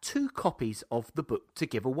have 2 copies of the book to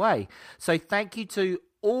give away. So thank you to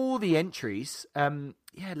all the entries.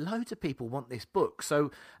 Loads of people want this book. So,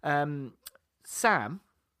 Sam,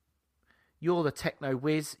 you're the techno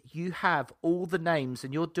whiz. You have all the names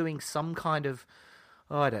and you're doing some kind of,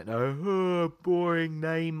 boring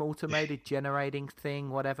name, automated generating thing,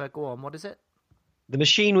 whatever. Go on, what is it? The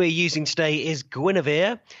machine we're using today is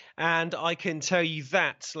Guinevere, and I can tell you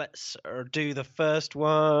that. Let's do the first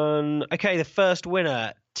one. Okay, the first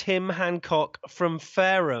winner, Tim Hancock from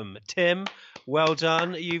Fareham. Tim, well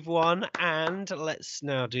done, you've won. And let's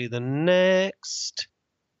now do the next.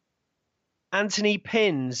 Anthony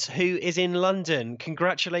Pins, who is in London.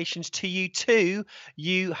 Congratulations to you too.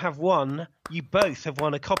 You both have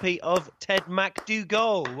won a copy of Ted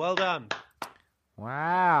McDougall. Well done.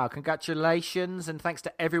 Wow, congratulations, and thanks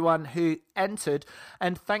to everyone who entered,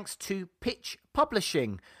 and thanks to Pitch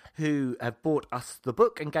Publishing, who have bought us the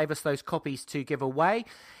book and gave us those copies to give away.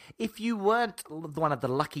 If you weren't one of the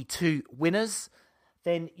lucky 2 winners,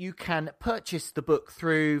 then you can purchase the book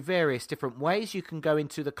through various different ways. You can go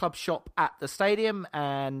into the club shop at the stadium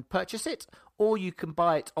and purchase it, or you can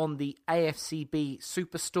buy it on the AFCB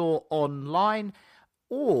Superstore online,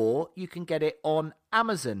 or you can get it on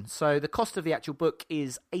Amazon. So the cost of the actual book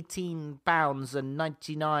is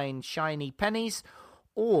 £18.99 shiny pennies,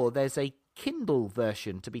 or there's a Kindle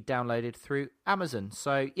version to be downloaded through Amazon.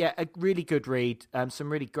 So yeah, a really good read.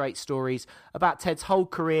 Some really great stories about Ted's whole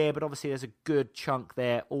career, but obviously there's a good chunk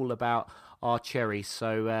there all about our cherries.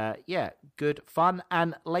 So good fun.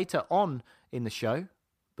 And later on in the show,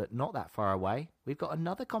 but not that far away, we've got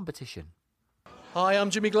another competition. Hi, I'm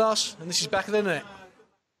Jimmy Glass, and this is Back of the Net.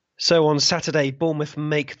 So on Saturday, Bournemouth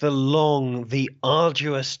make the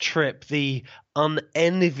arduous trip, the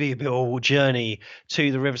unenviable journey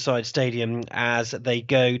to the Riverside Stadium as they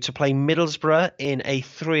go to play Middlesbrough in a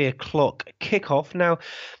 3:00 kickoff. Now,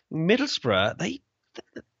 Middlesbrough,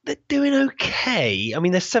 they're doing okay. I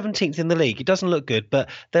mean, they're 17th in the league. It doesn't look good,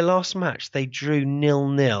 but their last match, they drew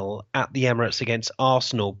 0-0 at the Emirates against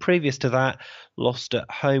Arsenal. Previous to that, lost at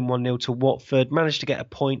home 1-0 to Watford, managed to get a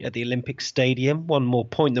point at the Olympic Stadium, 1 more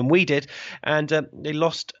point than we did, and they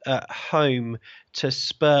lost at home to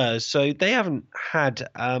Spurs. So they haven't had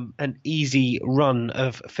an easy run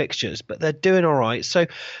of fixtures, but they're doing all right. So,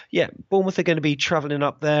 yeah, Bournemouth are going to be travelling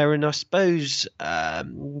up there, and I suppose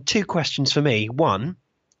 2 questions for me. 1,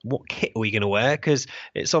 what kit are we going to wear? Because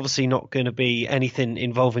it's obviously not going to be anything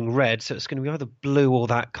involving red, so it's going to be either blue or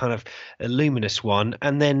that kind of luminous one.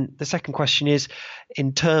 And then the second question is,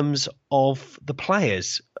 in terms of the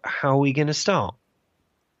players, how are we going to start?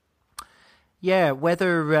 Yeah,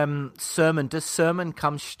 whether does Sermon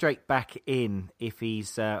come straight back in if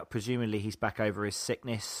he's presumably he's back over his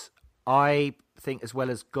sickness? I think as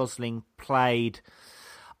well as Gosling played,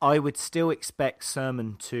 I would still expect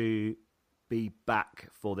Sermon to be back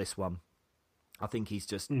for this one. I think he's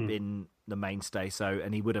just been the mainstay,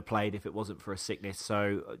 and he would have played if it wasn't for a sickness.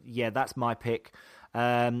 So yeah, that's my pick.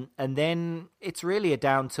 And then it's really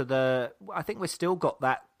down to I think we've still got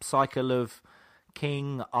that cycle of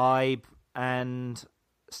King, Ibe, and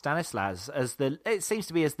Stanislas it seems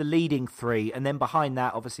to be as the leading three, and then behind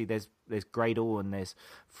that obviously there's Gradle and there's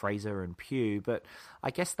Fraser and Pugh, but I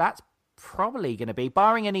guess that's probably going to be,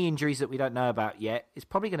 barring any injuries that we don't know about yet, it's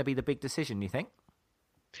probably going to be the big decision, you think?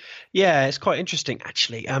 Yeah, it's quite interesting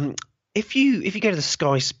actually. If you go to the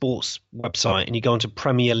Sky Sports website and you go onto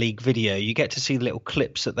Premier League video, you get to see the little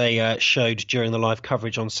clips that they showed during the live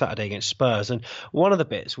coverage on Saturday against Spurs. And one of the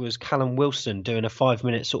bits was Callum Wilson doing a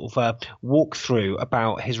 5-minute sort of walkthrough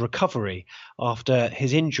about his recovery after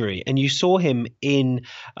his injury. And you saw him in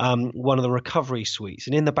one of the recovery suites,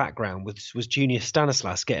 and in the background was Junior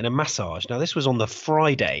Stanislas getting a massage. Now, this was on the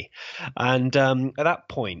Friday. And at that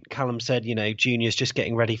point, Callum said, Junior's just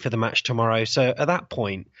getting ready for the match tomorrow. So at that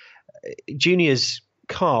point, Junior's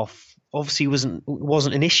calf obviously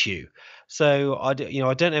wasn't an issue. So I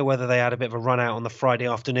don't know whether they had a bit of a run out on the Friday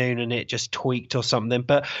afternoon and it just tweaked or something.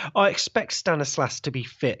 But I expect Stanislas to be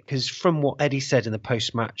fit, because from what Eddie said in the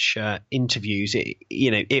post-match interviews,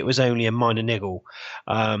 it was only a minor niggle.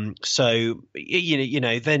 So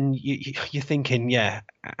then you're thinking, yeah,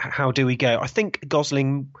 how do we go? I think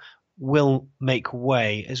Gosling will make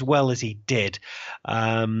way as well as he did.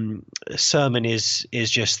 Sermon is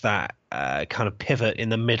just that kind of pivot in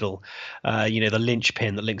the middle, the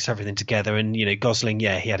linchpin that links everything together. And Gosling,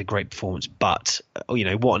 yeah, he had a great performance, but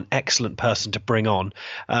what an excellent person to bring on.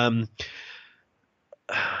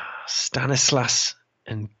 Stanislas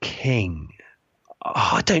and King.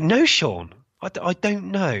 I don't know, Sean. I don't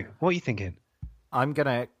know. What are you thinking?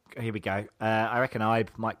 Here we go. I reckon Ibe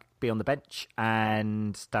might be on the bench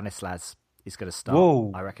and Stanislas is going to start.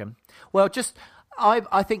 Whoa. I reckon. Well, just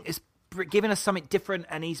I think it's giving us something different,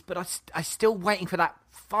 and I'm still waiting for that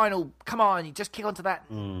final. Come on, you just kick onto that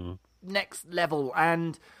next level.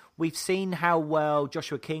 And we've seen how well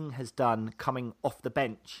Joshua King has done coming off the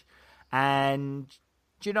bench. And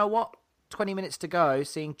do you know what? 20 minutes to go,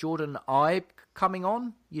 seeing Jordan Ibe coming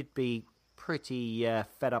on, you'd be pretty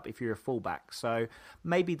fed up if you're a fullback. So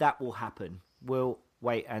maybe that will happen. We'll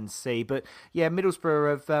wait and see. But yeah, Middlesbrough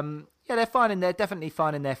have they're definitely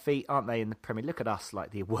finding their feet, aren't they, in the Premier League? Look at us, like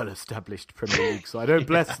the well-established Premier League side. Don't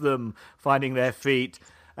bless them finding their feet.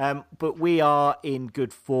 But we are in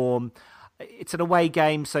good form. It's an away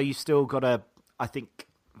game, so you still got to,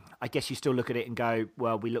 I guess you still look at it and go,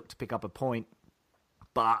 well, we look to pick up a point.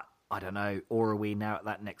 But I don't know, or are we now at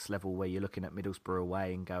that next level where you're looking at Middlesbrough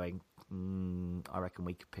away and going, I reckon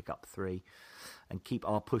we could pick up 3 and keep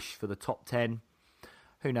our push for the top 10.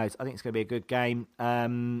 Who knows? I think it's going to be a good game.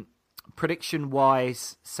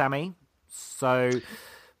 Prediction-wise, Sammy, so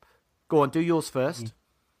go on, do yours first.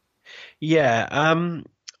 Yeah,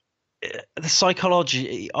 the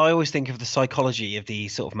psychology, I always think of the psychology of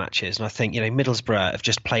these sort of matches, and I think, Middlesbrough have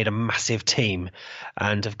just played a massive team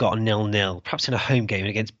and have got a 0-0, perhaps in a home game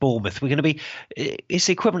against Bournemouth. We're going to be, it's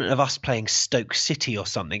the equivalent of us playing Stoke City or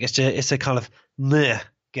something. It's a kind of meh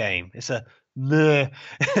game. It's a meh.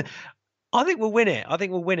 I think we'll win it. I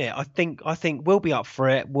think we'll be up for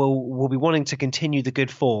it. We'll be wanting to continue the good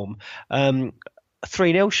form.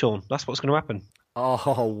 3-0, Sean. That's what's going to happen.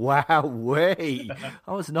 Oh, wow.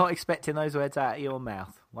 I was not expecting those words out of your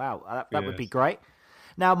mouth. Wow, that would be great.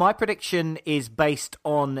 Now, my prediction is based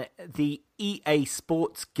on the EA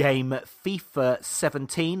Sports game FIFA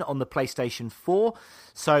 17 on the PlayStation 4.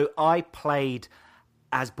 So I played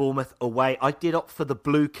as Bournemouth away. I did opt for the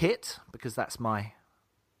blue kit because that's my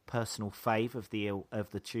personal fave of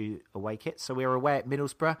the two away kits. So we were away at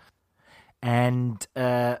Middlesbrough. And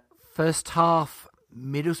first half,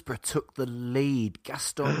 Middlesbrough took the lead.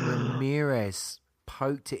 Gaston Ramirez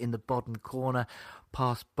poked it in the bottom corner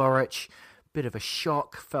past Boric. Bit of a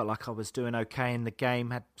shock. Felt like I was doing okay in the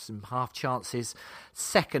game. Had some half chances.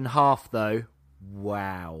 Second half, though,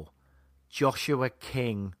 wow. Joshua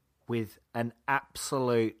King with an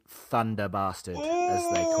absolute thunder bastard, as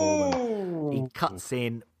they call them. He cuts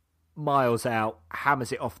in, miles out,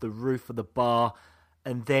 hammers it off the roof of the bar,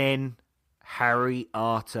 and then Harry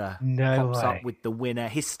Arter pops up with the winner.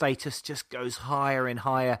 His status just goes higher and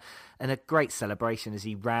higher, and a great celebration as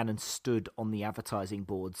he ran and stood on the advertising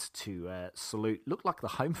boards to salute. Looked like the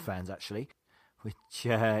home fans, actually, which,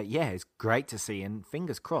 is great to see, and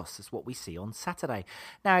fingers crossed, that's what we see on Saturday.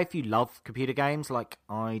 Now, if you love computer games like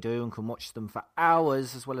I do and can watch them for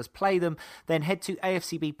hours as well as play them, then head to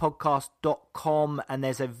afcbpodcast.com, and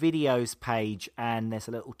there's a videos page, and there's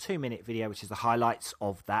a little 2-minute video, which is the highlights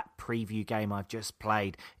of that preview game I've just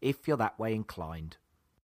played, if you're that way inclined.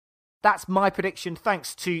 That's my prediction,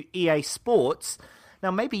 thanks to EA Sports. Now,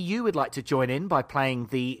 maybe you would like to join in by playing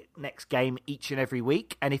the next game each and every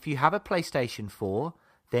week. And if you have a PlayStation 4,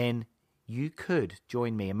 then you could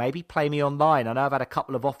join me and maybe play me online. I know I've had a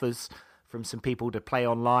couple of offers from some people to play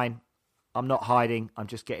online. I'm not hiding. I'm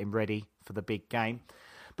just getting ready for the big game.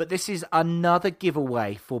 But this is another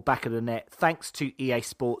giveaway for Back of the Net. Thanks to EA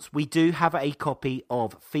Sports, we do have a copy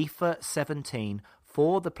of FIFA 17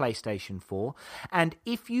 for the PlayStation 4, and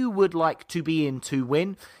if you would like to be in to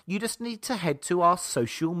win, you just need to head to our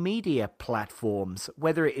social media platforms,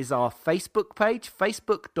 whether it is our Facebook page,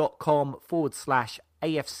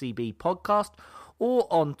 facebook.com/AFCB podcast, or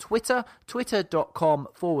on Twitter,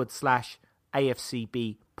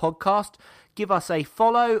 twitter.com/AFCB podcast. Give us a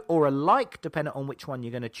follow or a like, depending on which one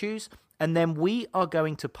you're going to choose, and then we are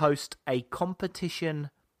going to post a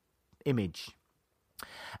competition image.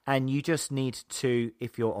 And you just need to,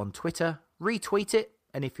 if you're on Twitter, retweet it.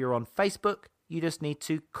 And if you're on Facebook, you just need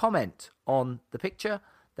to comment on the picture.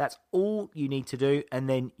 That's all you need to do. And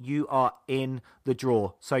then you are in the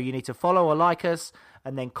draw. So you need to follow or like us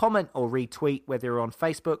and then comment or retweet, whether you're on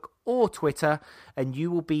Facebook or Twitter. And you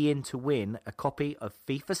will be in to win a copy of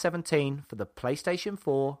FIFA 17 for the PlayStation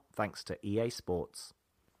 4, thanks to EA Sports.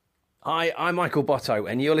 Hi, I'm Michael Botto,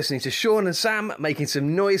 and you're listening to Sean and Sam making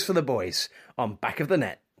some noise for the boys on Back of the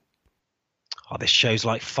Net. Oh, this show's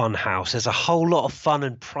like Funhouse. There's a whole lot of fun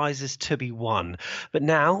and prizes to be won. But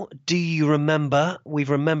now, do you remember? We've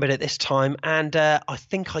remembered it this time, and I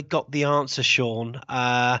think I got the answer, Sean.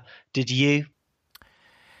 Did you?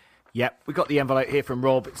 Yep, we got the envelope here from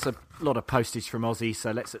Rob. It's a lot of postage from Aussie, so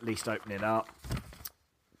let's at least open it up.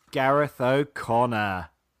 Gareth O'Connor.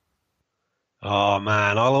 Oh,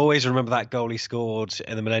 man, I'll always remember that goal he scored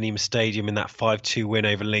in the Millennium Stadium in that 5-2 win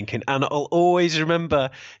over Lincoln. And I'll always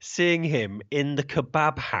remember seeing him in the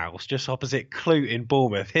kebab house just opposite Clute in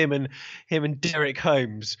Bournemouth. Him and Derek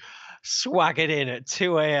Holmes swaggered in at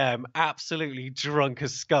 2 a.m, absolutely drunk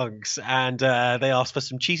as skunks. And they asked for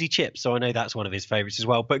some cheesy chips, so I know that's one of his favourites as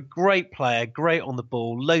well. But great player, great on the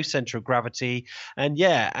ball, low centre of gravity. And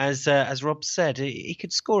yeah, as Rob said, he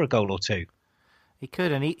could score a goal or two. He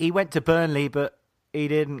could, and he went to Burnley, but he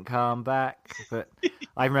didn't come back. But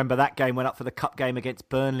I remember that game went up for the cup game against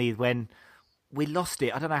Burnley when we lost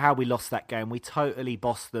it. I don't know how we lost that game. We totally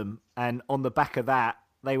bossed them. And on the back of that,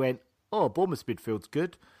 they went, oh, Bournemouth's midfield's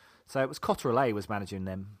good. So it was Cotterell was managing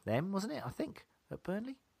them, wasn't it? I think, at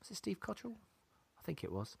Burnley. Was it Steve Cotterell? I think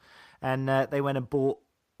it was. And they went and bought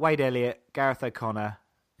Wade Elliott, Gareth O'Connor,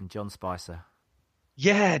 and John Spicer.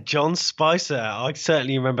 Yeah, John Spicer. I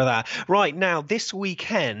certainly remember that. Right, now, this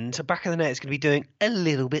weekend, Back of the Net is going to be doing a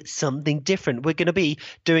little bit something different. We're going to be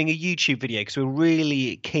doing a YouTube video because we're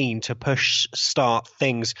really keen to start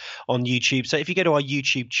things on YouTube. So if you go to our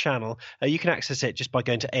YouTube channel, you can access it just by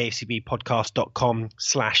going to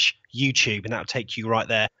afcbpodcast.com/YouTube, and that'll take you right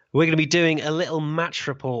there. We're going to be doing a little match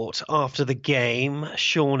report after the game,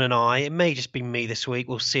 Sean and I. It may just be me this week.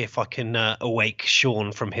 We'll see if I can awake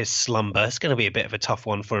Sean from his slumber. It's going to be a bit of a tough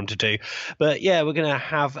one for him to do. But yeah, we're going to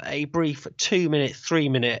have a brief 2-minute,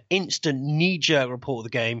 3-minute instant knee-jerk report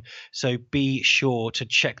of the game. So be sure to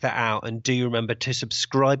check that out, and do remember to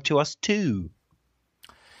subscribe to us too.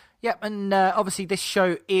 Yep, and obviously this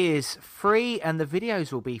show is free and the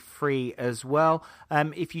videos will be free as well.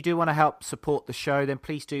 If you do want to help support the show, then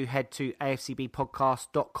please do head to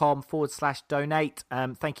afcbpodcast.com/donate.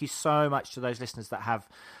 Thank you so much to those listeners that have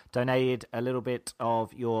donated a little bit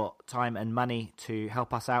of your time and money to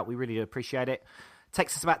help us out. We really do appreciate it. It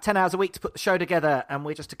takes us about 10 hours a week to put the show together, and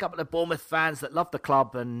we're just a couple of Bournemouth fans that love the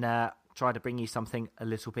club and try to bring you something a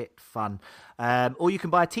little bit fun. Or you can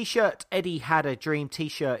buy a t-shirt. Eddie Had a Dream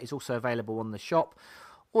t-shirt is also available on the shop.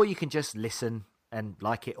 Or you can just listen and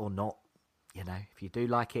like it or not. You know, if you do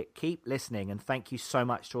like it, keep listening. And thank you so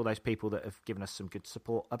much to all those people that have given us some good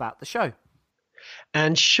support about the show.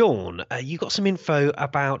 And Sean, you got some info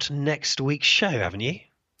about next week's show, haven't you?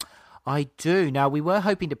 I do. Now, we were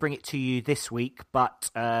hoping to bring it to you this week,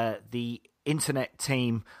 but the internet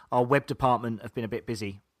team, our web department, have been a bit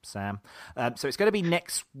busy, Sam. So it's going to be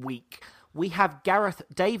next week. We have Gareth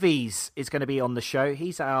Davies is going to be on the show.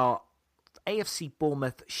 He's our AFC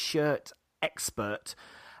Bournemouth shirt expert,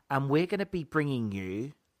 and we're going to be bringing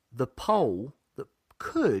you the poll that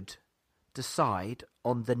could decide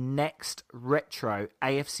on the next retro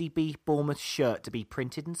AFCB Bournemouth shirt to be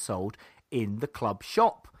printed and sold in the club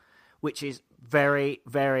shop, which is very,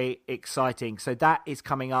 very exciting. So that is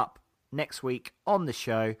coming up next week on the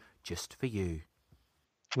show just for you.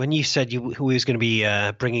 When you said who was going to be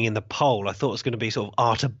bringing in the poll, I thought it was going to be sort of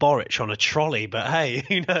Artur Boric on a trolley, but hey,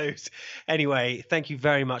 who knows? Anyway, thank you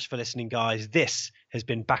very much for listening, guys. This has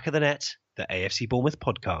been Back of the Net, the AFC Bournemouth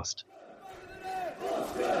podcast.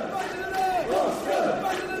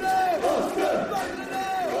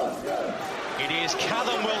 It is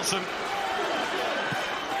Callum Wilson.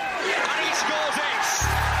 And he scores it!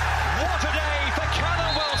 What a day for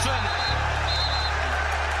Callum Wilson!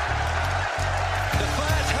 The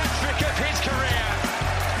first hat-trick of his career.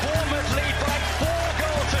 Bournemouth lead by 4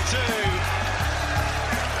 goals to 2.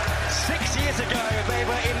 6 years ago, they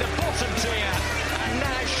were in the bottom tier. And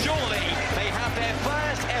now, surely, they have their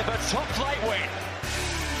first ever top-flight win.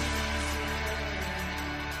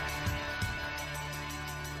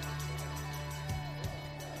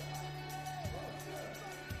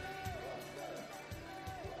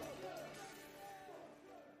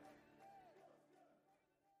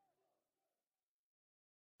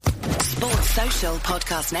 Sports Social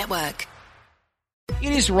Podcast Network.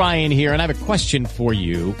 It is Ryan here, and I have a question for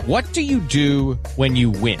you. What do you do when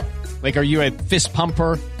you win? Like, are you a fist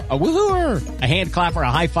pumper, a woo-hooer, a hand clapper, a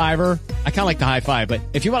high-fiver? I kind of like the high-five, but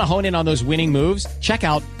if you want to hone in on those winning moves, check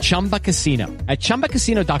out Chumba Casino. At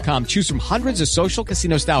ChumbaCasino.com, choose from hundreds of social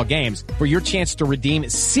casino-style games for your chance to redeem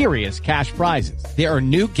serious cash prizes. There are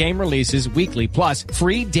new game releases weekly, plus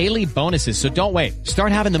free daily bonuses, so don't wait.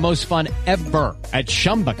 Start having the most fun ever at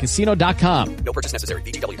ChumbaCasino.com. No purchase necessary.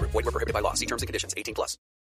 VGW Group. Void where prohibited by law. See terms and conditions. 18+.